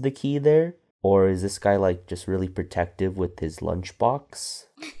place the key there? Or is this guy, like, just really protective with his lunchbox?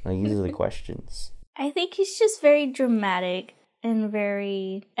 Like, these are the questions. I think he's just very dramatic and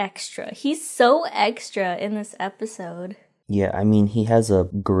very extra. He's so extra in this episode. Yeah, I mean, he has a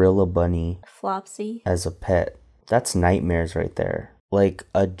gorilla bunny. Flopsy. As a pet. That's nightmares right there. Like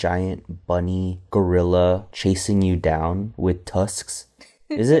a giant bunny gorilla chasing you down with tusks.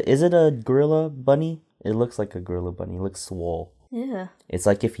 Is it a gorilla bunny? It looks like a gorilla bunny. It looks swole. Yeah. It's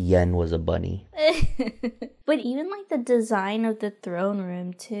like if Yen was a bunny. But even like the design of the throne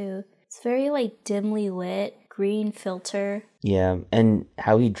room too. It's very like dimly lit, green filter. Yeah, and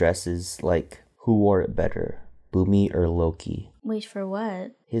how he dresses, like, who wore it better? Boomy or Loki? Wait, for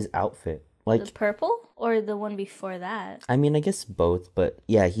what? His outfit. Like, the purple? Or the one before that? I mean, I guess both, but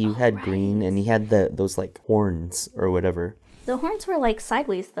yeah, he had green and he had those like horns or whatever. The horns were like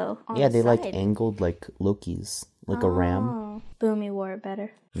sideways though. Yeah, they like angled like Loki's, like a ram. Boomy wore it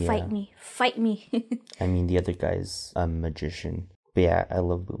better. Yeah. Fight me. I mean, the other guy's a magician. But yeah, I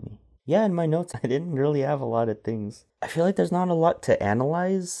love Boomy. Yeah, in my notes, I didn't really have a lot of things. I feel like there's not a lot to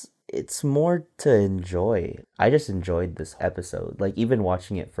analyze. It's more to enjoy. I just enjoyed this episode. Like, even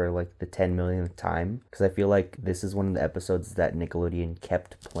watching it for, like, the 10 millionth time. Because I feel like this is one of the episodes that Nickelodeon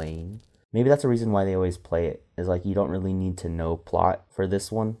kept playing. Maybe that's the reason why they always play it. Is, like, you don't really need to know plot for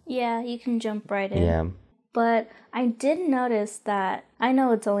this one. Yeah, you can jump right in. Yeah. But I did notice that, I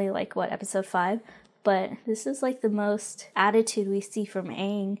know it's only, like, episode 5? But this is like the most attitude we see from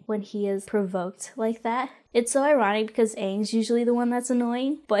Aang when he is provoked like that. It's so ironic because Aang's usually the one that's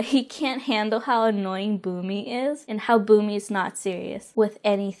annoying, but he can't handle how annoying Boomy is and how Boomy is not serious with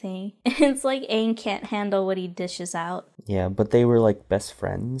anything. And it's like Aang can't handle what he dishes out. Yeah, but they were like best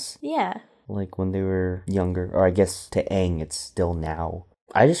friends. Yeah. Like when they were younger, or I guess to Aang it's still now.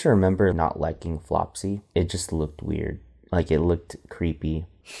 I just remember not liking Flopsy. It just looked weird. Like it looked creepy.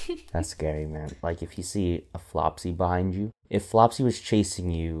 That's scary, man. Like, if you see a Flopsy behind you, if Flopsy was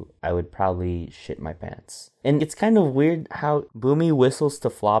chasing you, I would probably shit my pants. And it's kind of weird how Boomy whistles to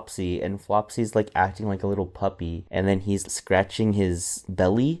Flopsy, and Flopsy's, like, acting like a little puppy, and then he's scratching his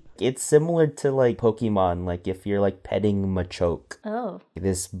belly. It's similar to, like, Pokemon, like, if you're, like, petting Machoke. Oh.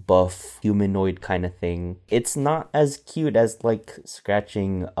 This buff, humanoid kind of thing. It's not as cute as, like,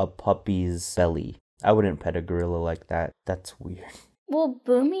 scratching a puppy's belly. I wouldn't pet a gorilla like that. That's weird. Well,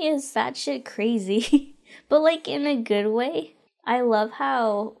 Boomy is batshit crazy, but like in a good way. I love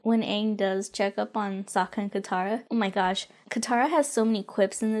how when Aang does check up on Sokka and Katara, oh my gosh, Katara has so many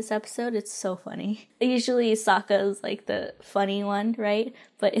quips in this episode, it's so funny. Usually Sokka is like the funny one, right?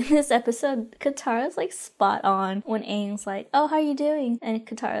 But in this episode, Katara's like spot on when Aang's like, oh, how you doing? And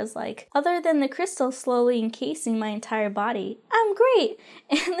Katara's like, other than the crystal slowly encasing my entire body, I'm great.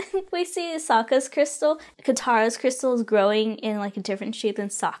 And then we see Sokka's crystal. Katara's crystal is growing in like a different shape than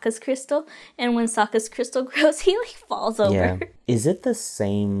Sokka's crystal. And when Sokka's crystal grows, he like falls over. Yeah. Is it the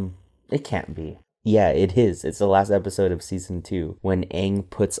same? It can't be. Yeah, it is. It's the last episode of season 2 when Aang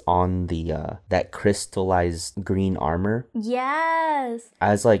puts on the that crystallized green armor. Yes.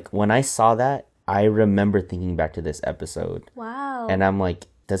 I was like, when I saw that, I remember thinking back to this episode. Wow. And I'm like,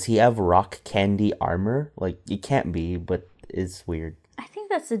 does he have rock candy armor? Like, it can't be, but it's weird. I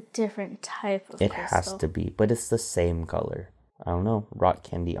think that's a different type of It crystal. has to be, but it's the same color. I don't know, rock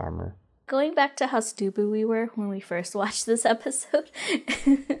candy armor. Going back to how stupid we were when we first watched this episode,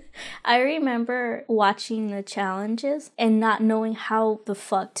 I remember watching the challenges and not knowing how the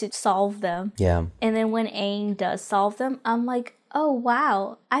fuck to solve them. Yeah. And then when Aang does solve them, I'm like, oh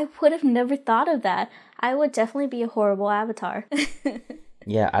wow, I would have never thought of that. I would definitely be a horrible avatar.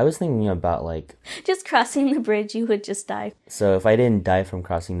 Yeah, I was thinking about like... Just crossing the bridge, you would just die. So if I didn't die from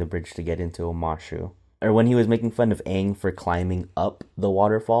crossing the bridge to get into Omashu, or when he was making fun of Aang for climbing up the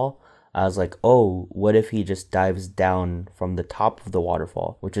waterfall, I was like, oh, what if he just dives down from the top of the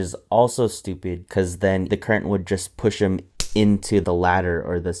waterfall? Which is also stupid, because then the current would just push him into the ladder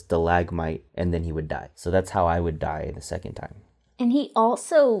or the stalagmite, and then he would die. So that's how I would die the second time. And he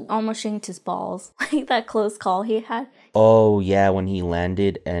also almost shanked his balls. Like that close call he had. Oh, yeah, when he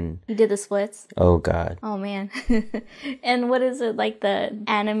landed and... He did the splits. Oh, God. Oh, man. And what is it, like the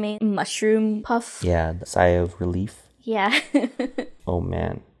anime mushroom puff? Yeah, the sigh of relief. Yeah. Oh,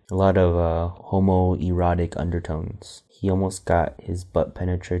 man. A lot of homoerotic undertones. He almost got his butt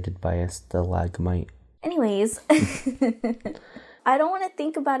penetrated by a stalagmite. Anyways, I don't want to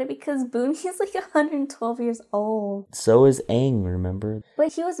think about it because Boomy is like 112 years old. So is Aang, remember?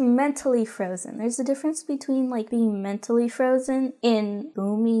 But he was mentally frozen. There's a difference between like being mentally frozen in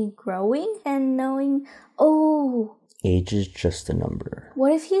Boomy growing and knowing, oh... Age is just a number.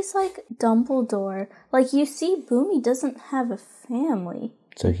 What if he's like Dumbledore? Like you see Boomy doesn't have a family.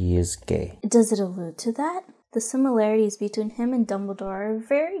 So he is gay. Does it allude to that? The similarities between him and Dumbledore are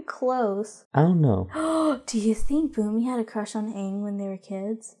very close. I don't know. Do you think Boomy had a crush on Aang when they were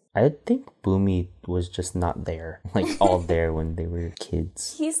kids? I think Boomy was just not there. Like, all there when they were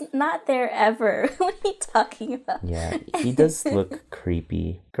kids. He's not there ever. What are you talking about? Yeah, he does look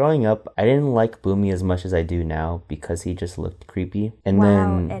creepy. Growing up, I didn't like Boomy as much as I do now because he just looked creepy. And wow,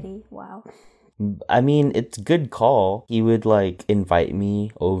 then... Eddie, wow. I mean, it's good call. He would, like, invite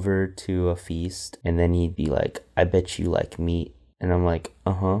me over to a feast, and then he'd be like, I bet you like meat. And I'm like,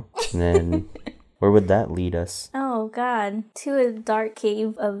 uh-huh. And then, where would that lead us? Oh, God. To a dark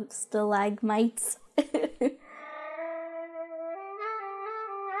cave of stalagmites.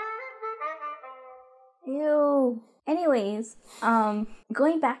 Ew. Anyways,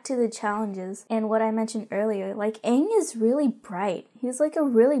 going back to the challenges and what I mentioned earlier, like, Aang is really bright. He's like a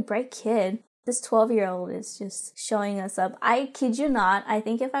really bright kid. This 12-year-old is just showing us up. I kid you not, I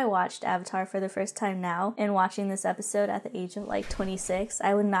think if I watched Avatar for the first time now and watching this episode at the age of like 26,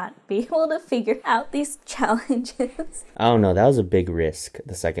 I would not be able to figure out these challenges. I don't know, that was a big risk,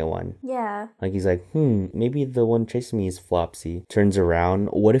 the second one. Yeah. Like, he's like, maybe the one chasing me is Flopsy. Turns around,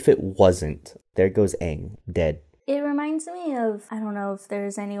 what if it wasn't? There goes Aang, dead. It reminds me of, I don't know if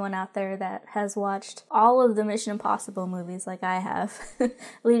there's anyone out there that has watched all of the Mission Impossible movies like I have,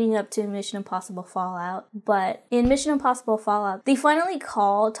 leading up to Mission Impossible Fallout. But in Mission Impossible Fallout, they finally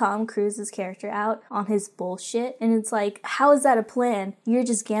call Tom Cruise's character out on his bullshit. And it's like, how is that a plan? You're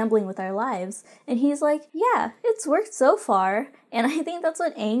just gambling with our lives. And he's like, yeah, it's worked so far. And I think that's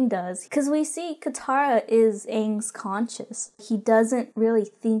what Aang does. Because we see Katara is Aang's conscious. He doesn't really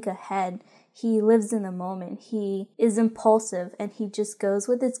think ahead. He lives in the moment. He is impulsive and he just goes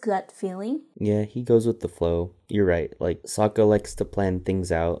with his gut feeling. Yeah, he goes with the flow. You're right. Like, Sokka likes to plan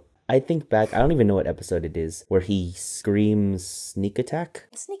things out. I think back, I don't even know what episode it is, where he screams sneak attack.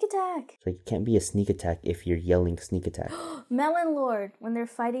 Sneak attack. Like, it can't be a sneak attack if you're yelling sneak attack. Melon Lord, when they're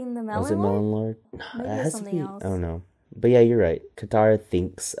fighting the Melon Lord? Was it Melon Lord? Maybe it it was has something to be, else. I don't know. But yeah, you're right. Katara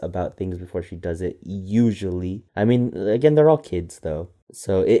thinks about things before she does it, usually. I mean, again, they're all kids, though.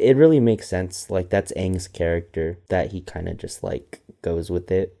 So it really makes sense. Like, that's Aang's character, that he kind of just, like, goes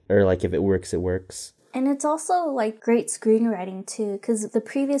with it. Or, like, if it works, it works. And it's also, like, great screenwriting, too. Because the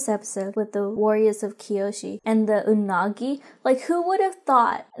previous episode with the Warriors of Kyoshi and the Unagi, like, who would have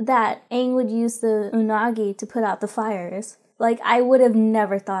thought that Aang would use the Unagi to put out the fires? Like, I would have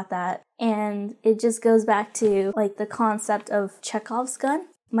never thought that. And it just goes back to, like, the concept of Chekhov's gun.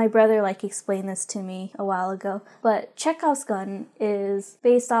 My brother, like, explained this to me a while ago. But Chekhov's gun is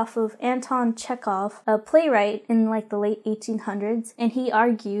based off of Anton Chekhov, a playwright in, like, the late 1800s. And he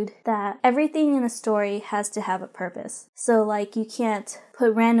argued that everything in a story has to have a purpose. So, like, you can't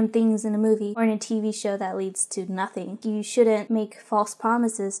put random things in a movie or in a TV show that leads to nothing. You shouldn't make false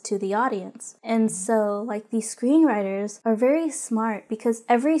promises to the audience. And so, like, these screenwriters are very smart because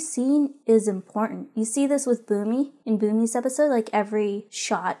every scene is important. You see this with Boomy in Boomy's episode, like, every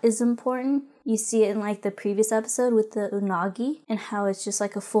shot is important. You see it in, like, the previous episode with the unagi and how it's just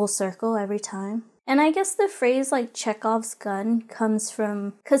like a full circle every time. And I guess the phrase, like, Chekhov's gun comes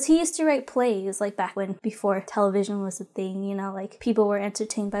from, because he used to write plays, like, back when, before television was a thing, you know, like, people were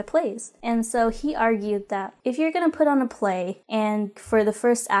entertained by plays. And so he argued that if you're going to put on a play, and for the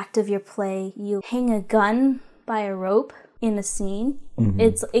first act of your play, you hang a gun by a rope in a scene,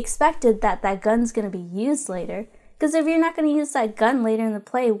 it's expected that that gun's going to be used later. Because if you're not going to use that gun later in the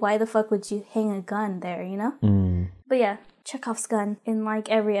play, why the fuck would you hang a gun there, you know? But yeah, Chekhov's gun in, like,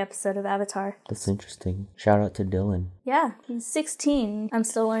 every episode of Avatar. That's interesting. Shout out to Dylan. Yeah, he's 16. I'm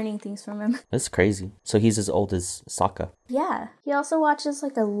still learning things from him. That's crazy. So he's as old as Sokka. Yeah. He also watches,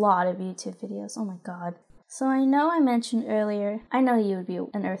 like, a lot of YouTube videos. Oh my god. So I know I mentioned earlier, I know you would be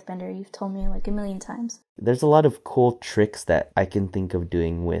an earthbender. You've told me, like, a million times. There's a lot of cool tricks that I can think of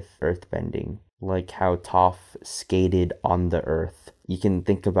doing with earthbending. Like how Toph skated on the earth. You can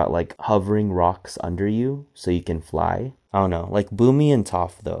think about, like, hovering rocks under you so you can fly. I don't know. Like, Boomy and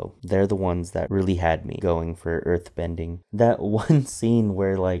Toph, though, they're the ones that really had me going for earthbending. That one scene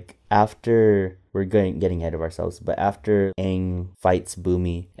where, like, after... We're getting ahead of ourselves, but after Aang fights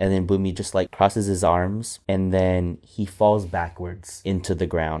Boomy, and then Boomy just, like, crosses his arms, and then he falls backwards into the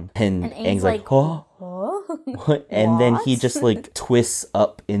ground. And Aang's like, oh. What? And then he just, like, twists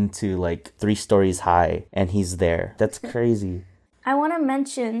up into, like, 3 stories high, and he's there. That's crazy. I want to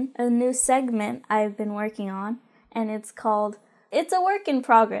mention a new segment I've been working on, and it's called, it's a work in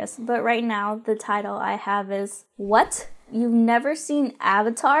progress, but right now the title I have is, What? You've never seen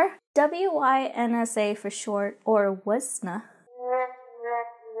Avatar? WYNSA for short, or WYSNA.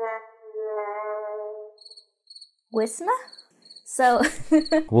 WYSNA? So...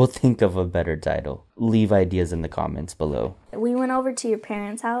 We'll think of a better title. Leave ideas in the comments below. We went over to your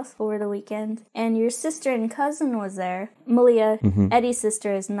parents' house over the weekend, and your sister and cousin was there. Malia, Eddy's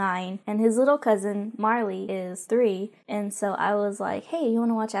sister, is 9, and his little cousin, Marley, is 3. And so I was like, hey, you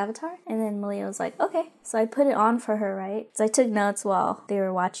want to watch Avatar? And then Malia was like, okay. So I put it on for her, right? So I took notes while they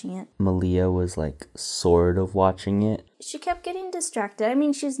were watching it. Malia was, like, sort of watching it. She kept getting distracted. I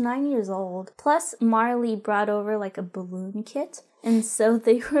mean, she's 9 years old. Plus, Marley brought over, like, a balloon kit. And so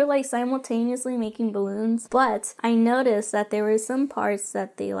they were, like, simultaneously making balloons. But I noticed that there were some parts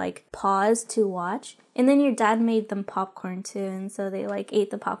that they, like, paused to watch. And then your dad made them popcorn too, and so they, like,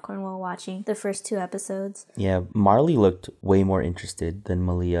 ate the popcorn while watching the first 2 episodes. Yeah, Marley looked way more interested than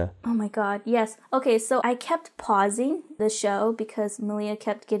Malia. Oh my god, yes. Okay, so I kept pausing the show because Malia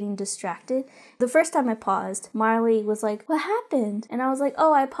kept getting distracted. The first time I paused, Marley was like, what happened? And I was like,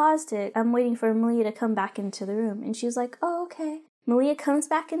 oh, I paused it. I'm waiting for Malia to come back into the room. And she was like, oh, okay. Malia comes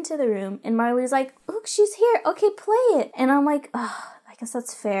back into the room, and Marley's like, look, she's here. Okay, play it. And I'm like, oh, I guess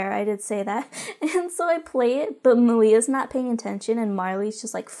that's fair. I did say that. And so I play it, but Malia's not paying attention, and Marley's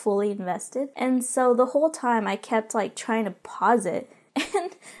just, like, fully invested. And so the whole time I kept, like, trying to pause it.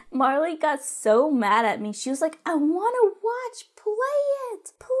 And Marley got so mad at me. She was like, I want to watch. Play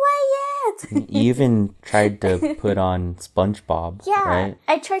it. Play it. You even tried to put on SpongeBob, yeah, right?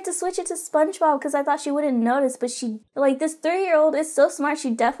 I tried to switch it to SpongeBob because I thought she wouldn't notice, but she, like, this 3-year-old is so smart. She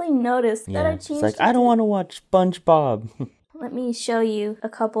definitely noticed that I changed it. It's like, I don't want to watch SpongeBob. Let me show you a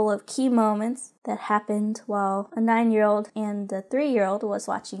couple of key moments that happened while a 9-year-old and a 3-year-old was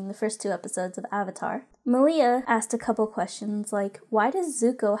watching the first 2 episodes of Avatar. Malia asked a couple questions like, why does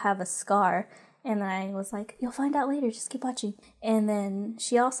Zuko have a scar? And then I was like, you'll find out later, just keep watching. And then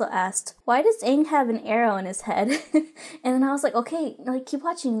she also asked, why does Aang have an arrow in his head? And then I was like, okay, like, keep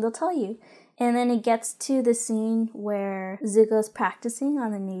watching, they'll tell you. And then it gets to the scene where Zuko's practicing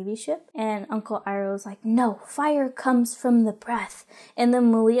on the Navy ship, and Uncle Iroh's like, no, fire comes from the breath. And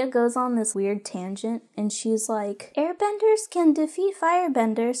then Malia goes on this weird tangent, and she's like, airbenders can defeat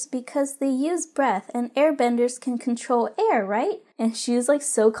firebenders because they use breath, and airbenders can control air, right? And she was, like,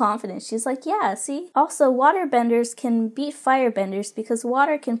 so confident. She's like, yeah, see? Also, waterbenders can beat firebenders because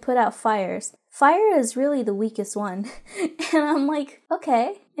water can put out fires. Fire is really the weakest one. And I'm like,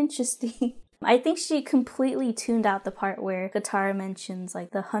 okay, interesting. I think she completely tuned out the part where Katara mentions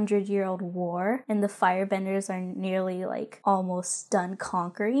like the 100-year-old war and the firebenders are nearly like almost done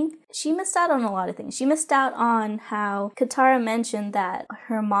conquering. She missed out on a lot of things. She missed out on how Katara mentioned that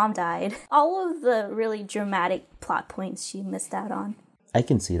her mom died. All of the really dramatic plot points she missed out on. I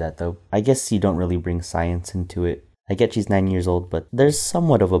can see that though. I guess you don't really bring science into it. I get she's 9 years old, but there's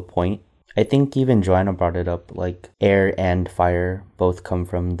somewhat of a point. I think even Joanna brought it up, like air and fire both come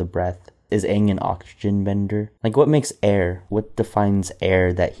from the breath. Is Aang an oxygen bender? Like what makes air? What defines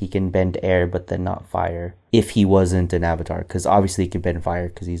air that he can bend air but then not fire? If he wasn't an avatar, because obviously he can bend fire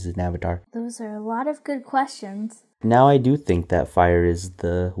because he's an avatar. Those are a lot of good questions. Now I do think that fire is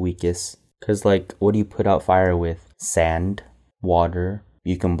the weakest. Because like, what do you put out fire with? Sand, water.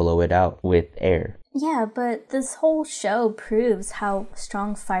 You can blow it out with air. Yeah, but this whole show proves how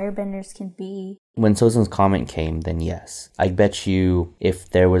strong firebenders can be. When Sozan's comment came, then yes. I bet you if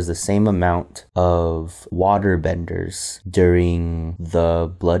there was the same amount of water benders during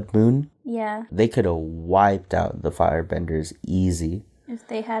the blood moon, yeah, they could have wiped out the firebenders easy. If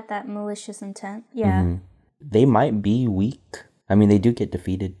they had that malicious intent, yeah. Mm-hmm. They might be weak. I mean, they do get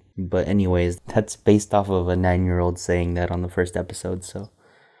defeated. But anyways, that's based off of a 9-year-old saying that on the first episode, so...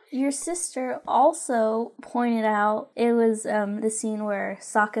 Your sister also pointed out it was the scene where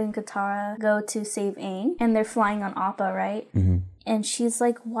Sokka and Katara go to save Aang, and they're flying on Appa, right? Mm-hmm. And she's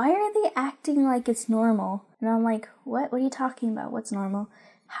like, why are they acting like it's normal? And I'm like, what? What are you talking about? What's normal?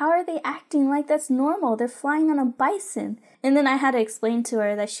 How are they acting like that's normal? They're flying on a bison. And then I had to explain to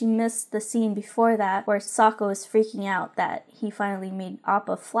her that she missed the scene before that where Sokka was freaking out that he finally made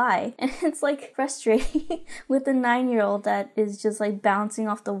Appa fly. And it's like frustrating with a 9-year-old that is just like bouncing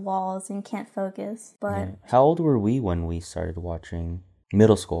off the walls and can't focus. But yeah. How old were we when we started watching?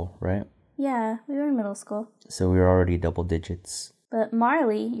 Middle school, right? Yeah, we were in middle school. So we were already double digits. But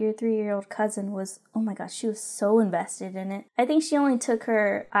Marley, your 3-year-old cousin, was, oh my gosh, she was so invested in it. I think she only took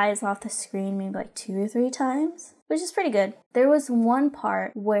her eyes off the screen maybe like 2 or 3 times, which is pretty good. There was one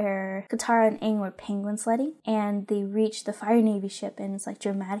part where Katara and Aang were penguin sledding, and they reached the Fire Navy ship, and it's like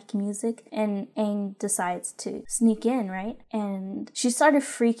dramatic music, and Aang decides to sneak in, right? And she started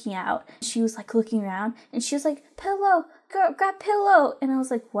freaking out. She was like looking around, and she was like, pillow! Girl, grab pillow. And I was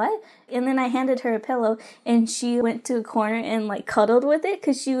like, what? And then I handed her a pillow and she went to a corner and like cuddled with it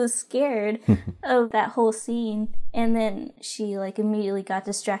because she was scared of that whole scene. And then she like immediately got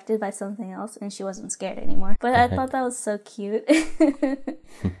distracted by something else and she wasn't scared anymore. But I thought that was so cute.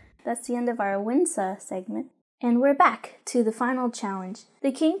 That's the end of our Winsa segment. And we're back to the final challenge.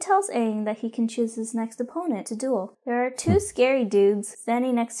 The king tells Aang that he can choose his next opponent to duel. There are 2 scary dudes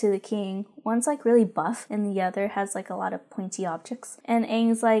standing next to the king. One's like really buff and the other has like a lot of pointy objects. And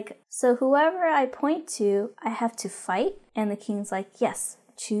Aang's like, so whoever I point to, I have to fight? And the king's like, yes,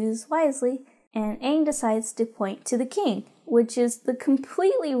 choose wisely. And Aang decides to point to the king, which is the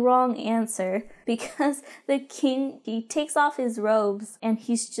completely wrong answer because the king, he takes off his robes and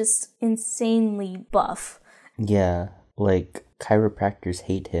he's just insanely buff. Yeah, like, chiropractors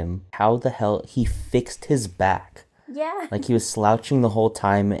hate him. How the hell? He fixed his back. Yeah. Like, he was slouching the whole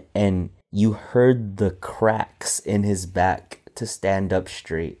time, and you heard the cracks in his back to stand up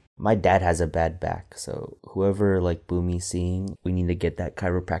straight. My dad has a bad back, so whoever, like, Boomy's seeing, we need to get that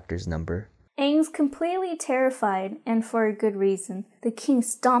chiropractor's number. Aang's completely terrified, and for a good reason. The king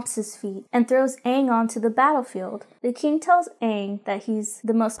stomps his feet and throws Aang onto the battlefield. The king tells Aang that he's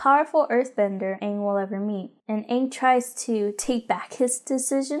the most powerful earthbender Aang will ever meet. And Aang tries to take back his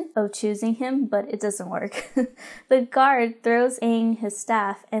decision of choosing him, but it doesn't work. The guard throws Aang his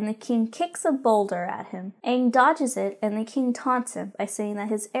staff, and the king kicks a boulder at him. Aang dodges it, and the king taunts him by saying that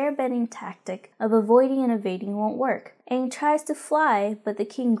his airbending tactic of avoiding and evading won't work. Aang tries to fly, but the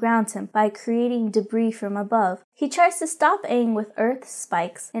king grounds him by creating debris from above. He tries to stop Aang with earth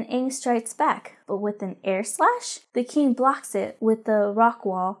spikes, and Aang strikes back, but with an air slash, the king blocks it with the rock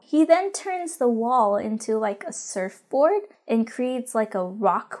wall. He then turns the wall into like a surfboard and creates like a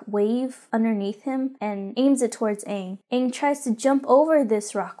rock wave underneath him and aims it towards Aang. Aang tries to jump over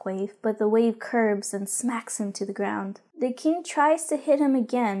this rock wave, but the wave curbs and smacks him to the ground. The king tries to hit him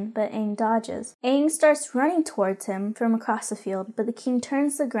again, but Aang dodges. Aang starts running towards him from across the field, but the king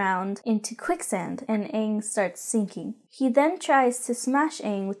turns the ground into quicksand, and Aang starts sinking. He then tries to smash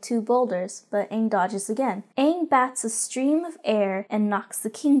Aang with 2 boulders, but Aang dodges again. Aang bats a stream of air and knocks the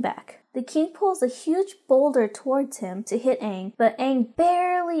king back. The king pulls a huge boulder towards him to hit Aang, but Aang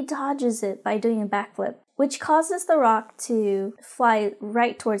barely dodges it by doing a backflip, which causes the rock to fly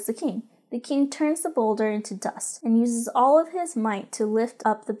right towards the king. The king turns the boulder into dust and uses all of his might to lift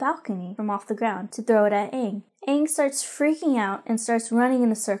up the balcony from off the ground to throw it at Aang. Aang starts freaking out and starts running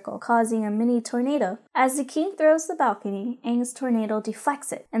in a circle, causing a mini tornado. As the king throws the balcony, Aang's tornado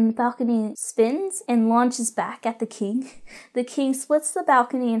deflects it, and the balcony spins and launches back at the king. The king splits the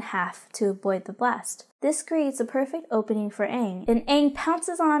balcony in half to avoid the blast. This creates a perfect opening for Aang, and Aang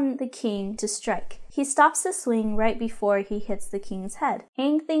pounces on the king to strike. He stops the swing right before he hits the king's head.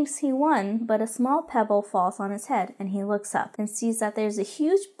 Aang thinks he won, but a small pebble falls on his head, and he looks up and sees that there's a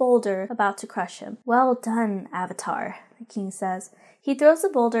huge boulder about to crush him. "Well done, Avatar," the king says. He throws the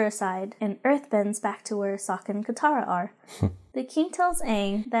boulder aside, and Earth bends back to where Sokka and Katara are. The king tells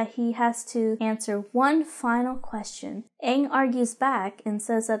Aang that he has to answer one final question. Aang argues back and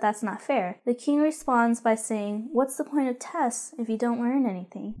says that that's not fair. The king responds by saying, "What's the point of tests if you don't learn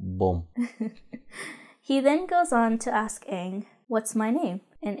anything?" Boom. He then goes on to ask Aang, "What's my name?"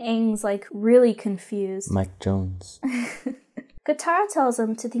 And Aang's like really confused. Mike Jones. Katara tells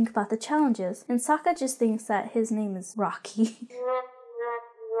him to think about the challenges, and Sokka just thinks that his name is Rocky.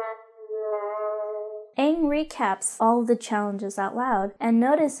 Aang recaps all of the challenges out loud and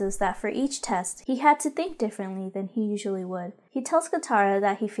notices that for each test, he had to think differently than he usually would. He tells Katara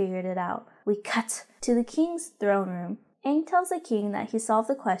that he figured it out. We cut to the king's throne room. Aang tells the king that he solved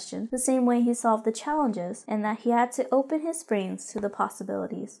the question the same way he solved the challenges and that he had to open his brains to the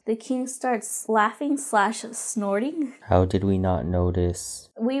possibilities. The king starts laughing/snorting. How did we not notice?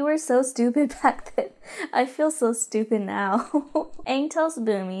 We were so stupid back then. I feel so stupid now. Aang tells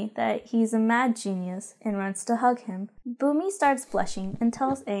Bumi that he's a mad genius and runs to hug him. Bumi starts blushing and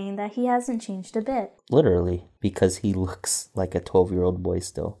tells Aang that he hasn't changed a bit. Literally, because he looks like a 12-year-old boy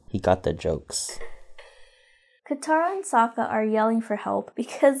still. He got the jokes. Katara and Sokka are yelling for help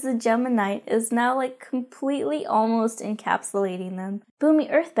because the Geminite is now like completely almost encapsulating them. Bumi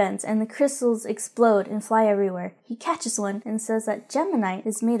earthbends and the crystals explode and fly everywhere. He catches one and says that Geminite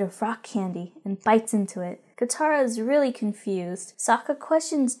is made of rock candy and bites into it. Katara is really confused. Sokka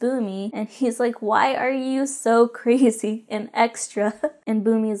questions Bumi and he's like, "Why are you so crazy and extra?" And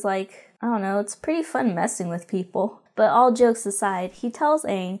Bumi's like, "I don't know, it's pretty fun messing with people." But all jokes aside, he tells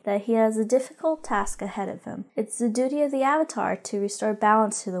Aang that he has a difficult task ahead of him. It's the duty of the Avatar to restore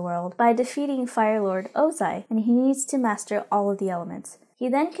balance to the world by defeating Fire Lord Ozai, and he needs to master all of the elements. He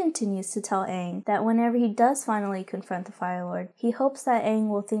then continues to tell Aang that whenever he does finally confront the Fire Lord, he hopes that Aang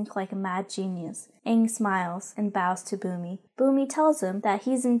will think like a mad genius. Aang smiles and bows to Bumi. Bumi tells him that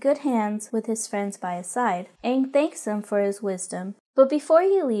he's in good hands with his friends by his side. Aang thanks him for his wisdom. But before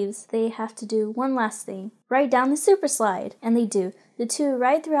he leaves, they have to do one last thing. Ride down the super slide. And they do. The two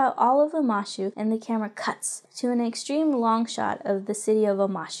ride throughout all of Omashu, and the camera cuts to an extreme long shot of the city of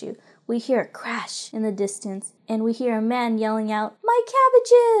Omashu. We hear a crash in the distance, and we hear a man yelling out, "My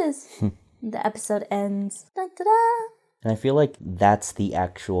cabbages!" The episode ends. Dun-da-da! And I feel like that's the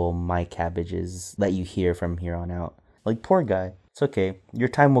actual "my cabbages" that you hear from here on out. Like, poor guy. It's okay. Your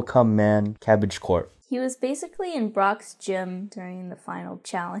time will come, man. Cabbage Corp. He was basically in Brock's gym during the final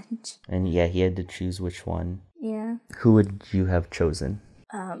challenge. And yeah, he had to choose which one. Yeah. Who would you have chosen?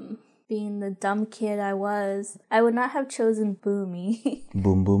 Being the dumb kid I was, I would not have chosen Boomy.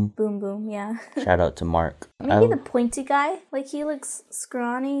 Boom Boom. Boom Boom, yeah. Shout out to Mark. Maybe the pointy guy. Like, he looks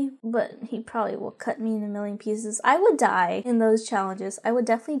scrawny, but he probably will cut me in a million pieces. I would die in those challenges. I would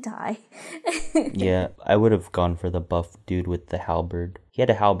definitely die. Yeah, I would have gone for the buff dude with the halberd. He had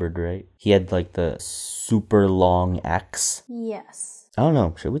a halberd, right? He had like the super long axe. Yes. I don't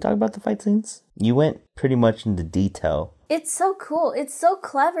know. Should we talk about the fight scenes? You went pretty much into detail. It's so cool. It's so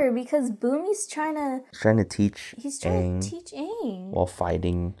clever because Boomy's trying to teach He's trying Aang to teach Aang. while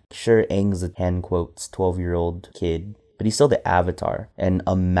fighting. Sure, Aang's a hand quotes 12-year-old kid, but he's still the Avatar and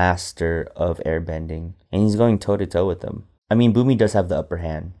a master of airbending. And he's going toe-to-toe with him. I mean, Bumi does have the upper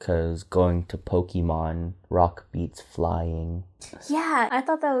hand because going to Pokemon, rock beats flying. Yeah, I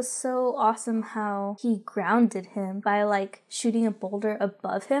thought that was so awesome how he grounded him by like shooting a boulder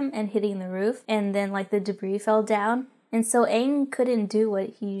above him and hitting the roof, and then like the debris fell down. And so Aang couldn't do what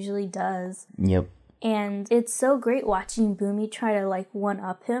he usually does. Yep. And it's so great watching Bumi try to like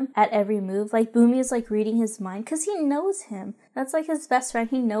one-up him at every move. Like Bumi is like reading his mind because he knows him. That's like his best friend.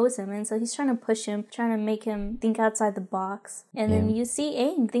 He knows him. And so he's trying to push him, trying to make him think outside the box. And then you see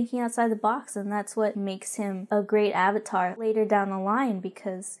Aang thinking outside the box. And that's what makes him a great Avatar later down the line,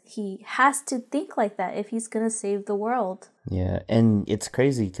 because he has to think like that if he's going to save the world. Yeah, and it's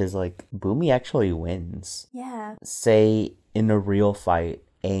crazy because like Bumi actually wins. Yeah. Say in a real fight,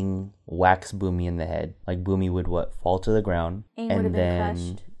 Aang whacks Bumi in the head. Like, Bumi would fall to the ground. Aang would have been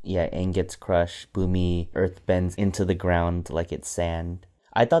crushed. Yeah, Aang gets crushed. Bumi earth bends into the ground like it's sand.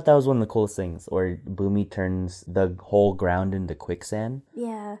 I thought that was one of the coolest things, where Boomy turns the whole ground into quicksand.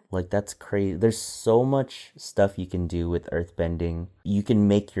 Yeah. Like, that's crazy. There's so much stuff you can do with earthbending. You can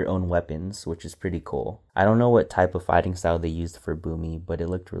make your own weapons, which is pretty cool. I don't know what type of fighting style they used for Boomy, but it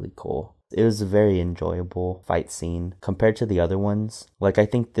looked really cool. It was a very enjoyable fight scene compared to the other ones. Like, I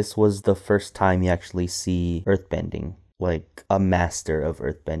think this was the first time you actually see earthbending. Like, a master of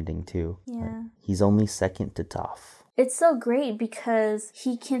earthbending, too. Yeah. Like, he's only second to Toph. It's so great because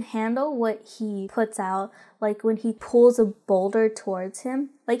he can handle what he puts out. Like when he pulls a boulder towards him,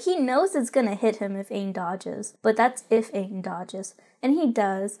 like he knows it's gonna hit him if Aang dodges. But that's if Aang dodges. And he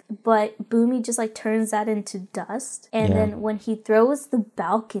does. But Boomy just like turns that into dust. And then when he throws the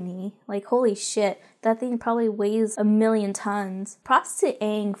balcony, like holy shit, that thing probably weighs 1,000,000 tons. Props to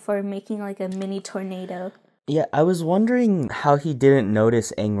Aang for making like a mini tornado. Yeah, I was wondering how he didn't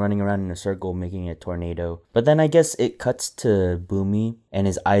notice Aang running around in a circle making a tornado. But then I guess it cuts to Boomy and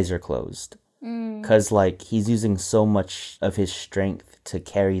his eyes are closed. Because, like, he's using so much of his strength to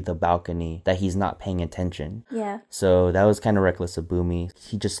carry the balcony that he's not paying attention. Yeah. So that was kind of reckless of Boomy.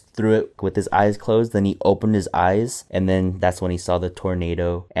 He just threw it with his eyes closed, then he opened his eyes, and then that's when he saw the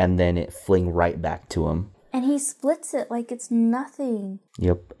tornado, and then it fling right back to him. And he splits it like it's nothing.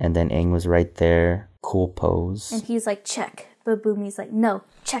 Yep, and then Aang was right there. Cool pose. And he's like, check. But Boomy's like, no,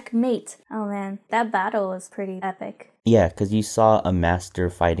 checkmate. Oh man, that battle was pretty epic. Yeah, because you saw a master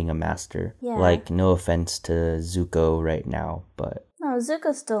fighting a master. Yeah. Like, no offense to Zuko right now, but... No,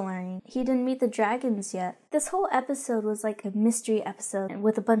 Zuko's still learning. He didn't meet the dragons yet. This whole episode was like a mystery episode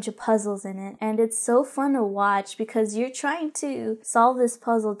with a bunch of puzzles in it. And it's so fun to watch because you're trying to solve this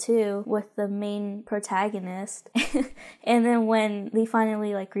puzzle too with the main protagonist. And then when they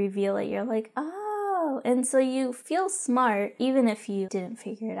finally like reveal it, you're like, oh. And so you feel smart even if you didn't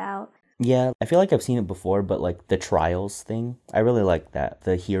figure it out. Yeah, I feel like I've seen it before, but like the trials thing, I really like that.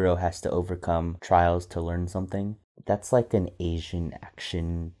 The hero has to overcome trials to learn something. That's like an Asian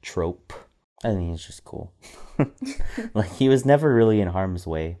action trope. I think it's just cool. Like, he was never really in harm's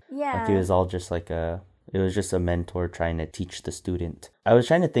way. Yeah. Like, he was all just like it was just a mentor trying to teach the student. I was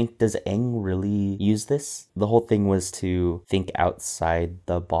trying to think, does Aang really use this? The whole thing was to think outside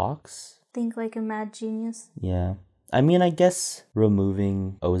the box. Think like a mad genius. Yeah. I mean, I guess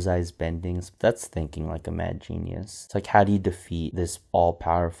removing Ozai's bendings, that's thinking like a mad genius. It's like, how do you defeat this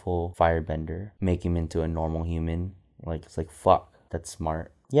all-powerful firebender? Make him into a normal human? Like, it's like, fuck, that's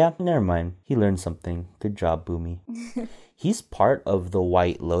smart. Yeah, never mind. He learned something. Good job, Boomy. He's part of the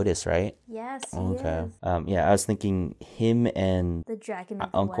White Lotus, right? Yes, he Okay. is. Yeah, I was thinking him and The Dragon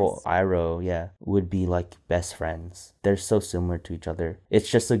of the Uncle West. Iroh, yeah, would be like best friends. They're so similar to each other. It's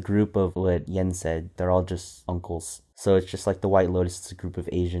just a group of what Yen said. They're all just uncles. So it's just like the White Lotus is a group of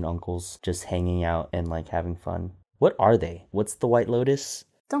Asian uncles just hanging out and like having fun. What are they? What's the White Lotus?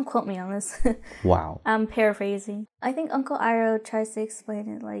 Don't quote me on this. Wow. I'm paraphrasing. I think Uncle Iroh tries to explain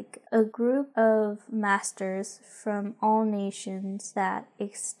it like a group of masters from all nations that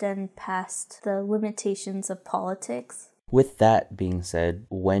extend past the limitations of politics. With that being said,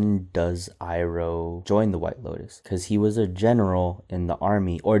 when does Iroh join the White Lotus? Because he was a general in the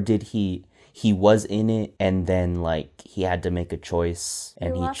army. Or did he was in it and then like he had to make a choice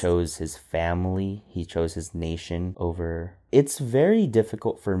and he chose his family, he chose his nation over... It's very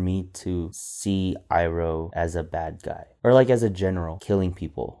difficult for me to see Iroh as a bad guy. Or like as a general, killing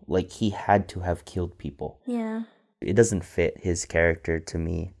people. Like, he had to have killed people. Yeah. It doesn't fit his character to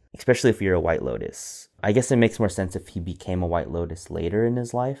me. Especially if you're a White Lotus. I guess it makes more sense if he became a White Lotus later in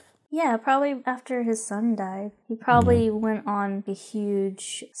his life. Yeah, probably after his son died. He probably went on a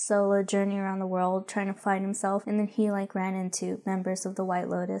huge solo journey around the world trying to find himself. And then he like ran into members of the White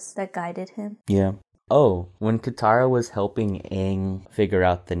Lotus that guided him. Yeah. Oh, when Katara was helping Aang figure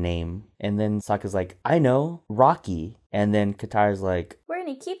out the name, and then Sokka's like, I know, Rocky. And then Katara's like, we're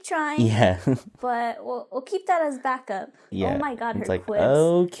gonna keep trying. yeah. But we'll keep that as backup. Yeah. Oh my god, it's her like, quips.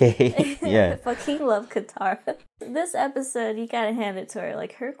 okay. Yeah. Fucking love Katara. This episode, you gotta hand it to her.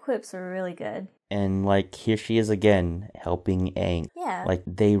 Like, her quips were really good. And like, here she is again, helping Aang. Yeah. Like,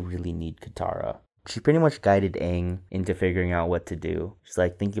 they really need Katara. She pretty much guided Aang into figuring out what to do. She's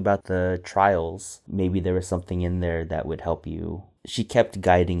like, think about the trials. Maybe there was something in there that would help you. She kept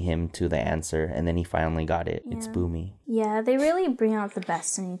guiding him to the answer, and then he finally got it. Yeah. It's Boomy. Yeah, they really bring out the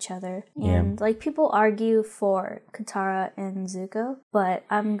best in each other. And, like, people argue for Katara and Zuko, but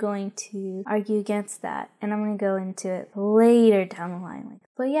I'm going to argue against that, and I'm going to go into it later down the line.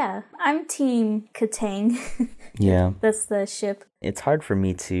 But yeah, I'm team Katang. Yeah. That's the ship. It's hard for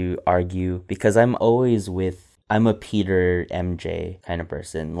me to argue because I'm always with I'm a Peter MJ kind of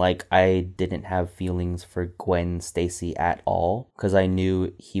person. Like, I didn't have feelings for Gwen Stacy at all because I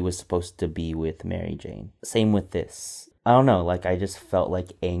knew he was supposed to be with Mary Jane. Same with this. I don't know, like, I just felt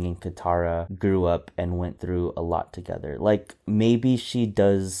like Aang and Katara grew up and went through a lot together. Like, maybe she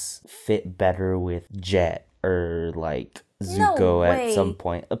does fit better with Jet or, like, Zuko at some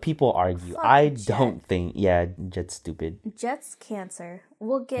point. People argue. I don't think, yeah, Jet's stupid. Jet's cancer.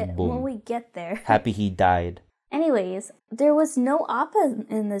 We'll get, when we get there. Happy he died. Anyways, there was no Appa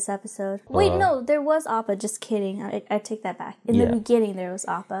in this episode. Wait, no, there was Appa. Just kidding. I take that back. In the beginning, there was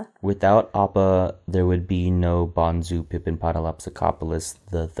Appa. Without Appa, there would be no Bonzu Pippin Padalapsacopolis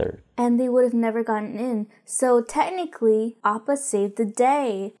the Third. And they would have never gotten in. So technically, Appa saved the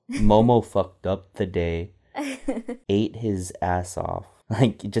day. Momo fucked up the day. Ate his ass off.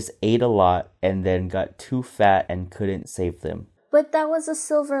 Like, just ate a lot and then got too fat and couldn't save them. But that was a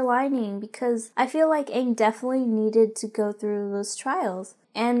silver lining because I feel like Aang definitely needed to go through those trials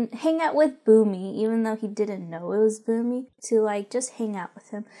and hang out with Boomy, even though he didn't know it was Boomy, to like just hang out with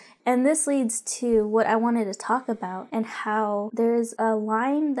him. And this leads to what I wanted to talk about and how there's a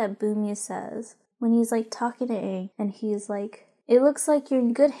line that Boomy says when he's like talking to Aang and he's like, "It looks like you're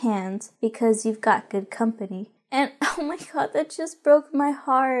in good hands because you've got good company." And oh my god, that just broke my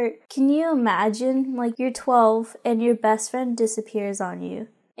heart. Can you imagine, like, you're 12 and your best friend disappears on you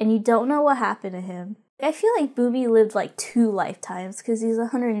and you don't know what happened to him? I feel like Boomy lived like 2 lifetimes because he's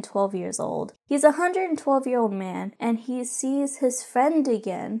 112 years old. He's a 112-year-old man and he sees his friend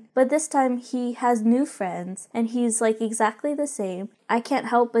again, but this time he has new friends and he's like exactly the same. I can't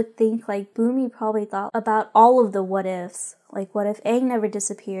help but think like Boomy probably thought about all of the what ifs. Like, what if Aang never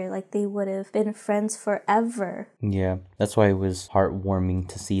disappeared? Like, they would have been friends forever. Yeah, that's why it was heartwarming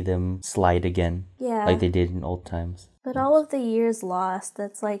to see them slide again. Yeah. Like they did in old times. But all of the years lost,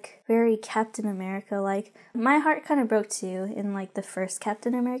 that's like very Captain America. Like, my heart kind of broke too in like the first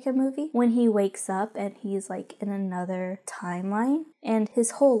Captain America movie when he wakes up and he's like in another timeline and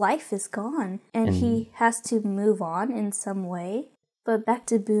his whole life is gone and he has to move on in some way. But back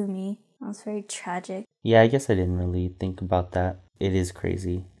to Boomy. That was very tragic. Yeah, I guess I didn't really think about that. It is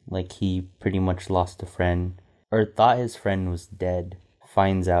crazy. Like, he pretty much lost a friend, or thought his friend was dead,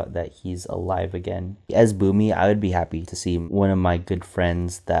 finds out that he's alive again. As Boomy, I would be happy to see one of my good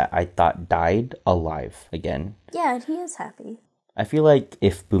friends that I thought died alive again. Yeah, he is happy. I feel like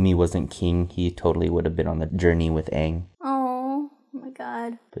if Boomy wasn't king, he totally would have been on the journey with Aang. Oh my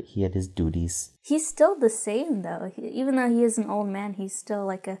god. But he had his duties. He's still the same though. Even though he is an old man, he's still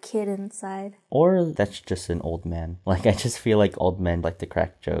like a kid inside. Or that's just an old man. Like, I just feel like old men like to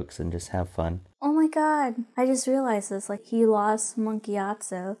crack jokes and just have fun. Oh my god. I just realized this. Like, he lost Monkey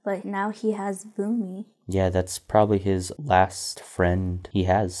Atsu, but now he has Boomy. Yeah, that's probably his last friend he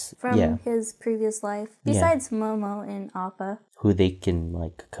has. From his previous life. Besides Momo and Appa. Who they can,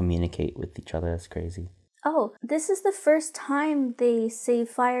 like, communicate with each other. That's crazy. Oh, this is the first time they say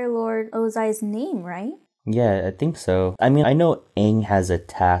Fire Lord Ozai's name, right? Yeah, I think so. I mean, I know Aang has a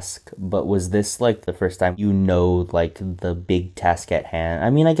task, but was this like the first time you know like the big task at hand?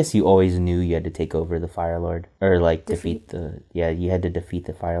 I mean, I guess you always knew you had to take over the Fire Lord. Or like defeat the... Yeah, you had to defeat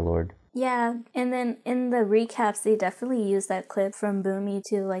the Fire Lord. Yeah, and then in the recaps, they definitely use that clip from Boomy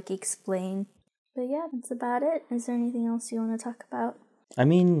to like explain. But yeah, that's about it. Is there anything else you want to talk about? I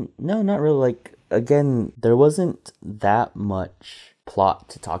mean, no, not really. Like, again, there wasn't that much plot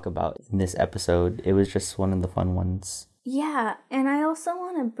to talk about in this episode. It was just one of the fun ones. Yeah, and I also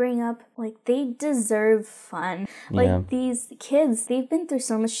want to bring up, like, they deserve fun. Like, these kids, they've been through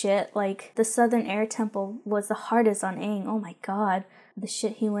so much shit. Like, the Southern Air Temple was the hardest on Aang. Oh my god. The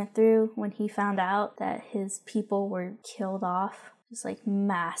shit he went through when he found out that his people were killed off. Just, like,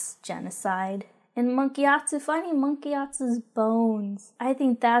 mass genocide. And Monkey Atsu, finding Monkey Atsu's bones. I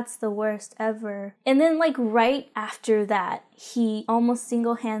think that's the worst ever. And then, like, right after that, he almost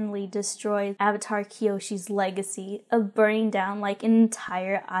single-handedly destroyed Avatar Kyoshi's legacy of burning down, like, an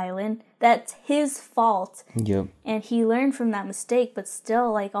entire island. That's his fault. Yep. And he learned from that mistake, but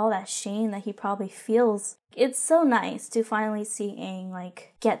still, like, all that shame that he probably feels. It's so nice to finally see Aang,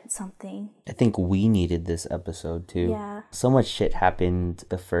 like, get something. I think we needed this episode, too. Yeah. So much shit happened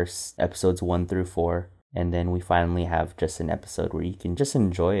the first episodes 1 through 4, and then we finally have just an episode where you can just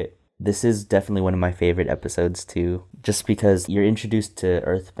enjoy it. This is definitely one of my favorite episodes, too, just because you're introduced to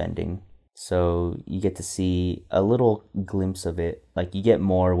earthbending. So you get to see a little glimpse of it. Like, you get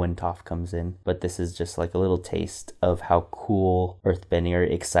more when Toph comes in, but this is just like a little taste of how cool earthbending or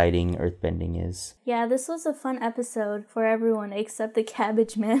exciting earthbending is. Yeah, this was a fun episode for everyone except the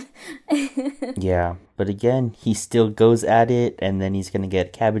Cabbage Man. Yeah, But again, he still goes at it, and then he's gonna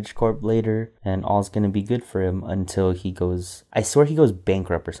get Cabbage Corp later, and all's gonna be good for him until he goes... I swear he goes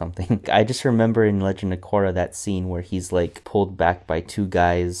bankrupt or something. I just remember in Legend of Korra that scene where he's like pulled back by two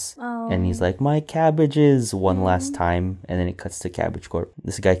guys, and he's like, my cabbages, one last time, and then it cuts to Cabbage Corp.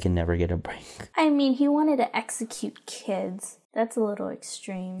 This guy can never get a break. I mean, he wanted to execute kids. That's a little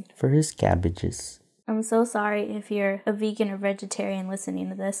extreme. For his cabbages. I'm so sorry if you're a vegan or vegetarian listening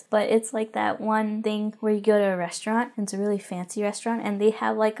to this, but it's like that one thing where you go to a restaurant, and it's a really fancy restaurant, and they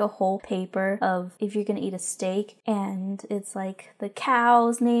have like a whole paper of if you're gonna eat a steak, and it's like the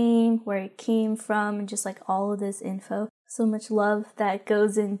cow's name, where it came from, and just like all of this info. So much love that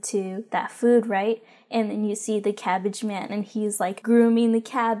goes into that food, right? And then you see the cabbage man, and he's like grooming the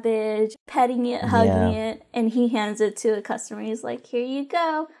cabbage, petting it, hugging it, and he hands it to a customer. He's like, here you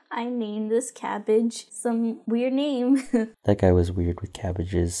go. I named this cabbage some weird name. That guy was weird with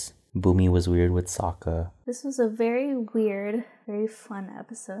cabbages. Boomy was weird with Sokka. This was a very weird, very fun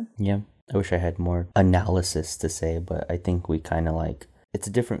episode. Yeah. I wish I had more analysis to say, but I think we kind of like... It's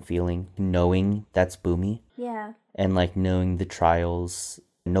a different feeling knowing that's Boomy. Yeah. And like knowing the trials.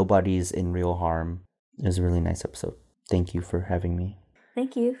 Nobody's in real harm. It was a really nice episode. Thank you for having me.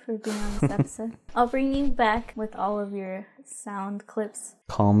 Thank you for being on this episode. I'll bring you back with all of your sound clips.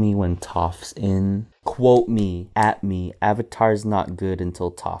 Call me when Toph's in. Quote me, at me. Avatar's not good until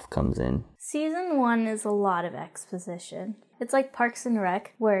Toph comes in. Season 1 is a lot of exposition. It's like Parks and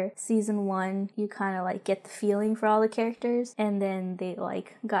Rec, where season 1, you kind of like get the feeling for all the characters, and then they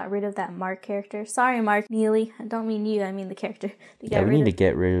like got rid of that Mark character. Sorry, Mark Neely. I don't mean you, I mean the character. We need to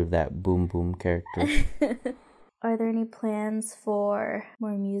get rid of that Boom Boom character. Are there any plans for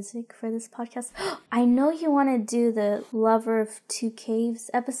more music for this podcast? I know you want to do the Lover of Two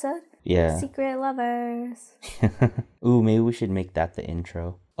Caves episode. Yeah. Secret Lovers. Ooh, maybe we should make that the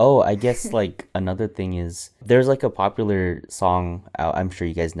intro. Oh, I guess like another thing is there's like a popular song out, I'm sure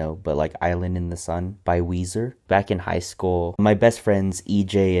you guys know, but like Island in the Sun by Weezer. Back in high school, my best friends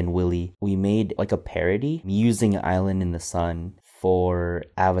EJ and Willie, we made like a parody using Island in the Sun for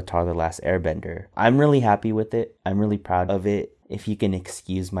Avatar The Last Airbender. I'm really happy with it. I'm really proud of it. If you can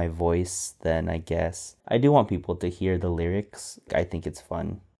excuse my voice, then I guess. I do want people to hear the lyrics. I think it's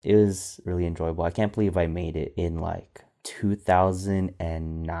fun. It was really enjoyable. I can't believe I made it in like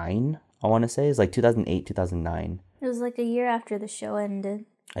 2009, I want to say. It's like 2008, 2009. It was like a year after the show ended.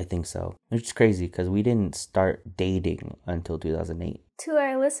 I think so. Which is crazy because we didn't start dating until 2008. To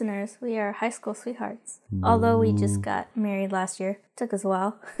our listeners, we are high school sweethearts. Although we just got married last year. Took us a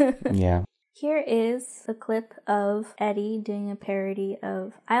while. Yeah. Here is a clip of Eddie doing a parody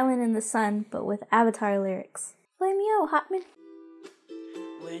of Island in the Sun, but with Avatar lyrics. Blame you, Hotman.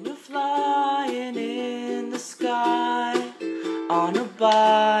 When you're flying in the sky on a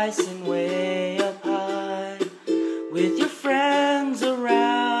bison way up high, with your friends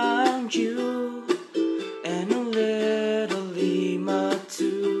around you and a little llama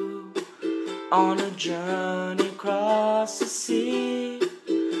too, on a journey across the sea,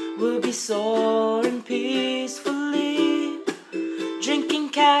 we'll be soaring peacefully, drinking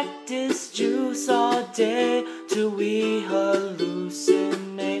cactus juice all day till we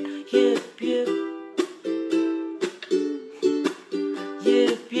hallucinate. Yip, yip.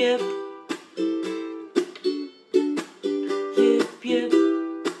 Yip, yip. Yip, yip.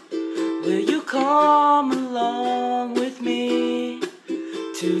 Will you come along with me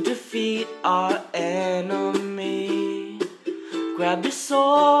to defeat our enemy? Grab your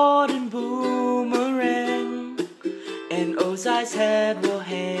sword and boomerang, and Ozai's head will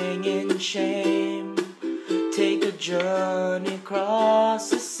hang in shame. Take a journey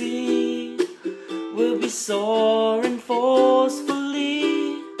across the sea, we'll be soaring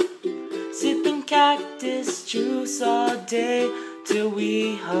forcefully, sipping cactus juice all day till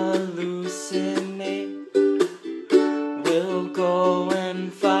we hallucinate. We'll go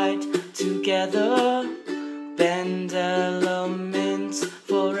and fight together, bend elements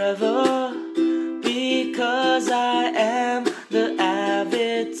forever, because I am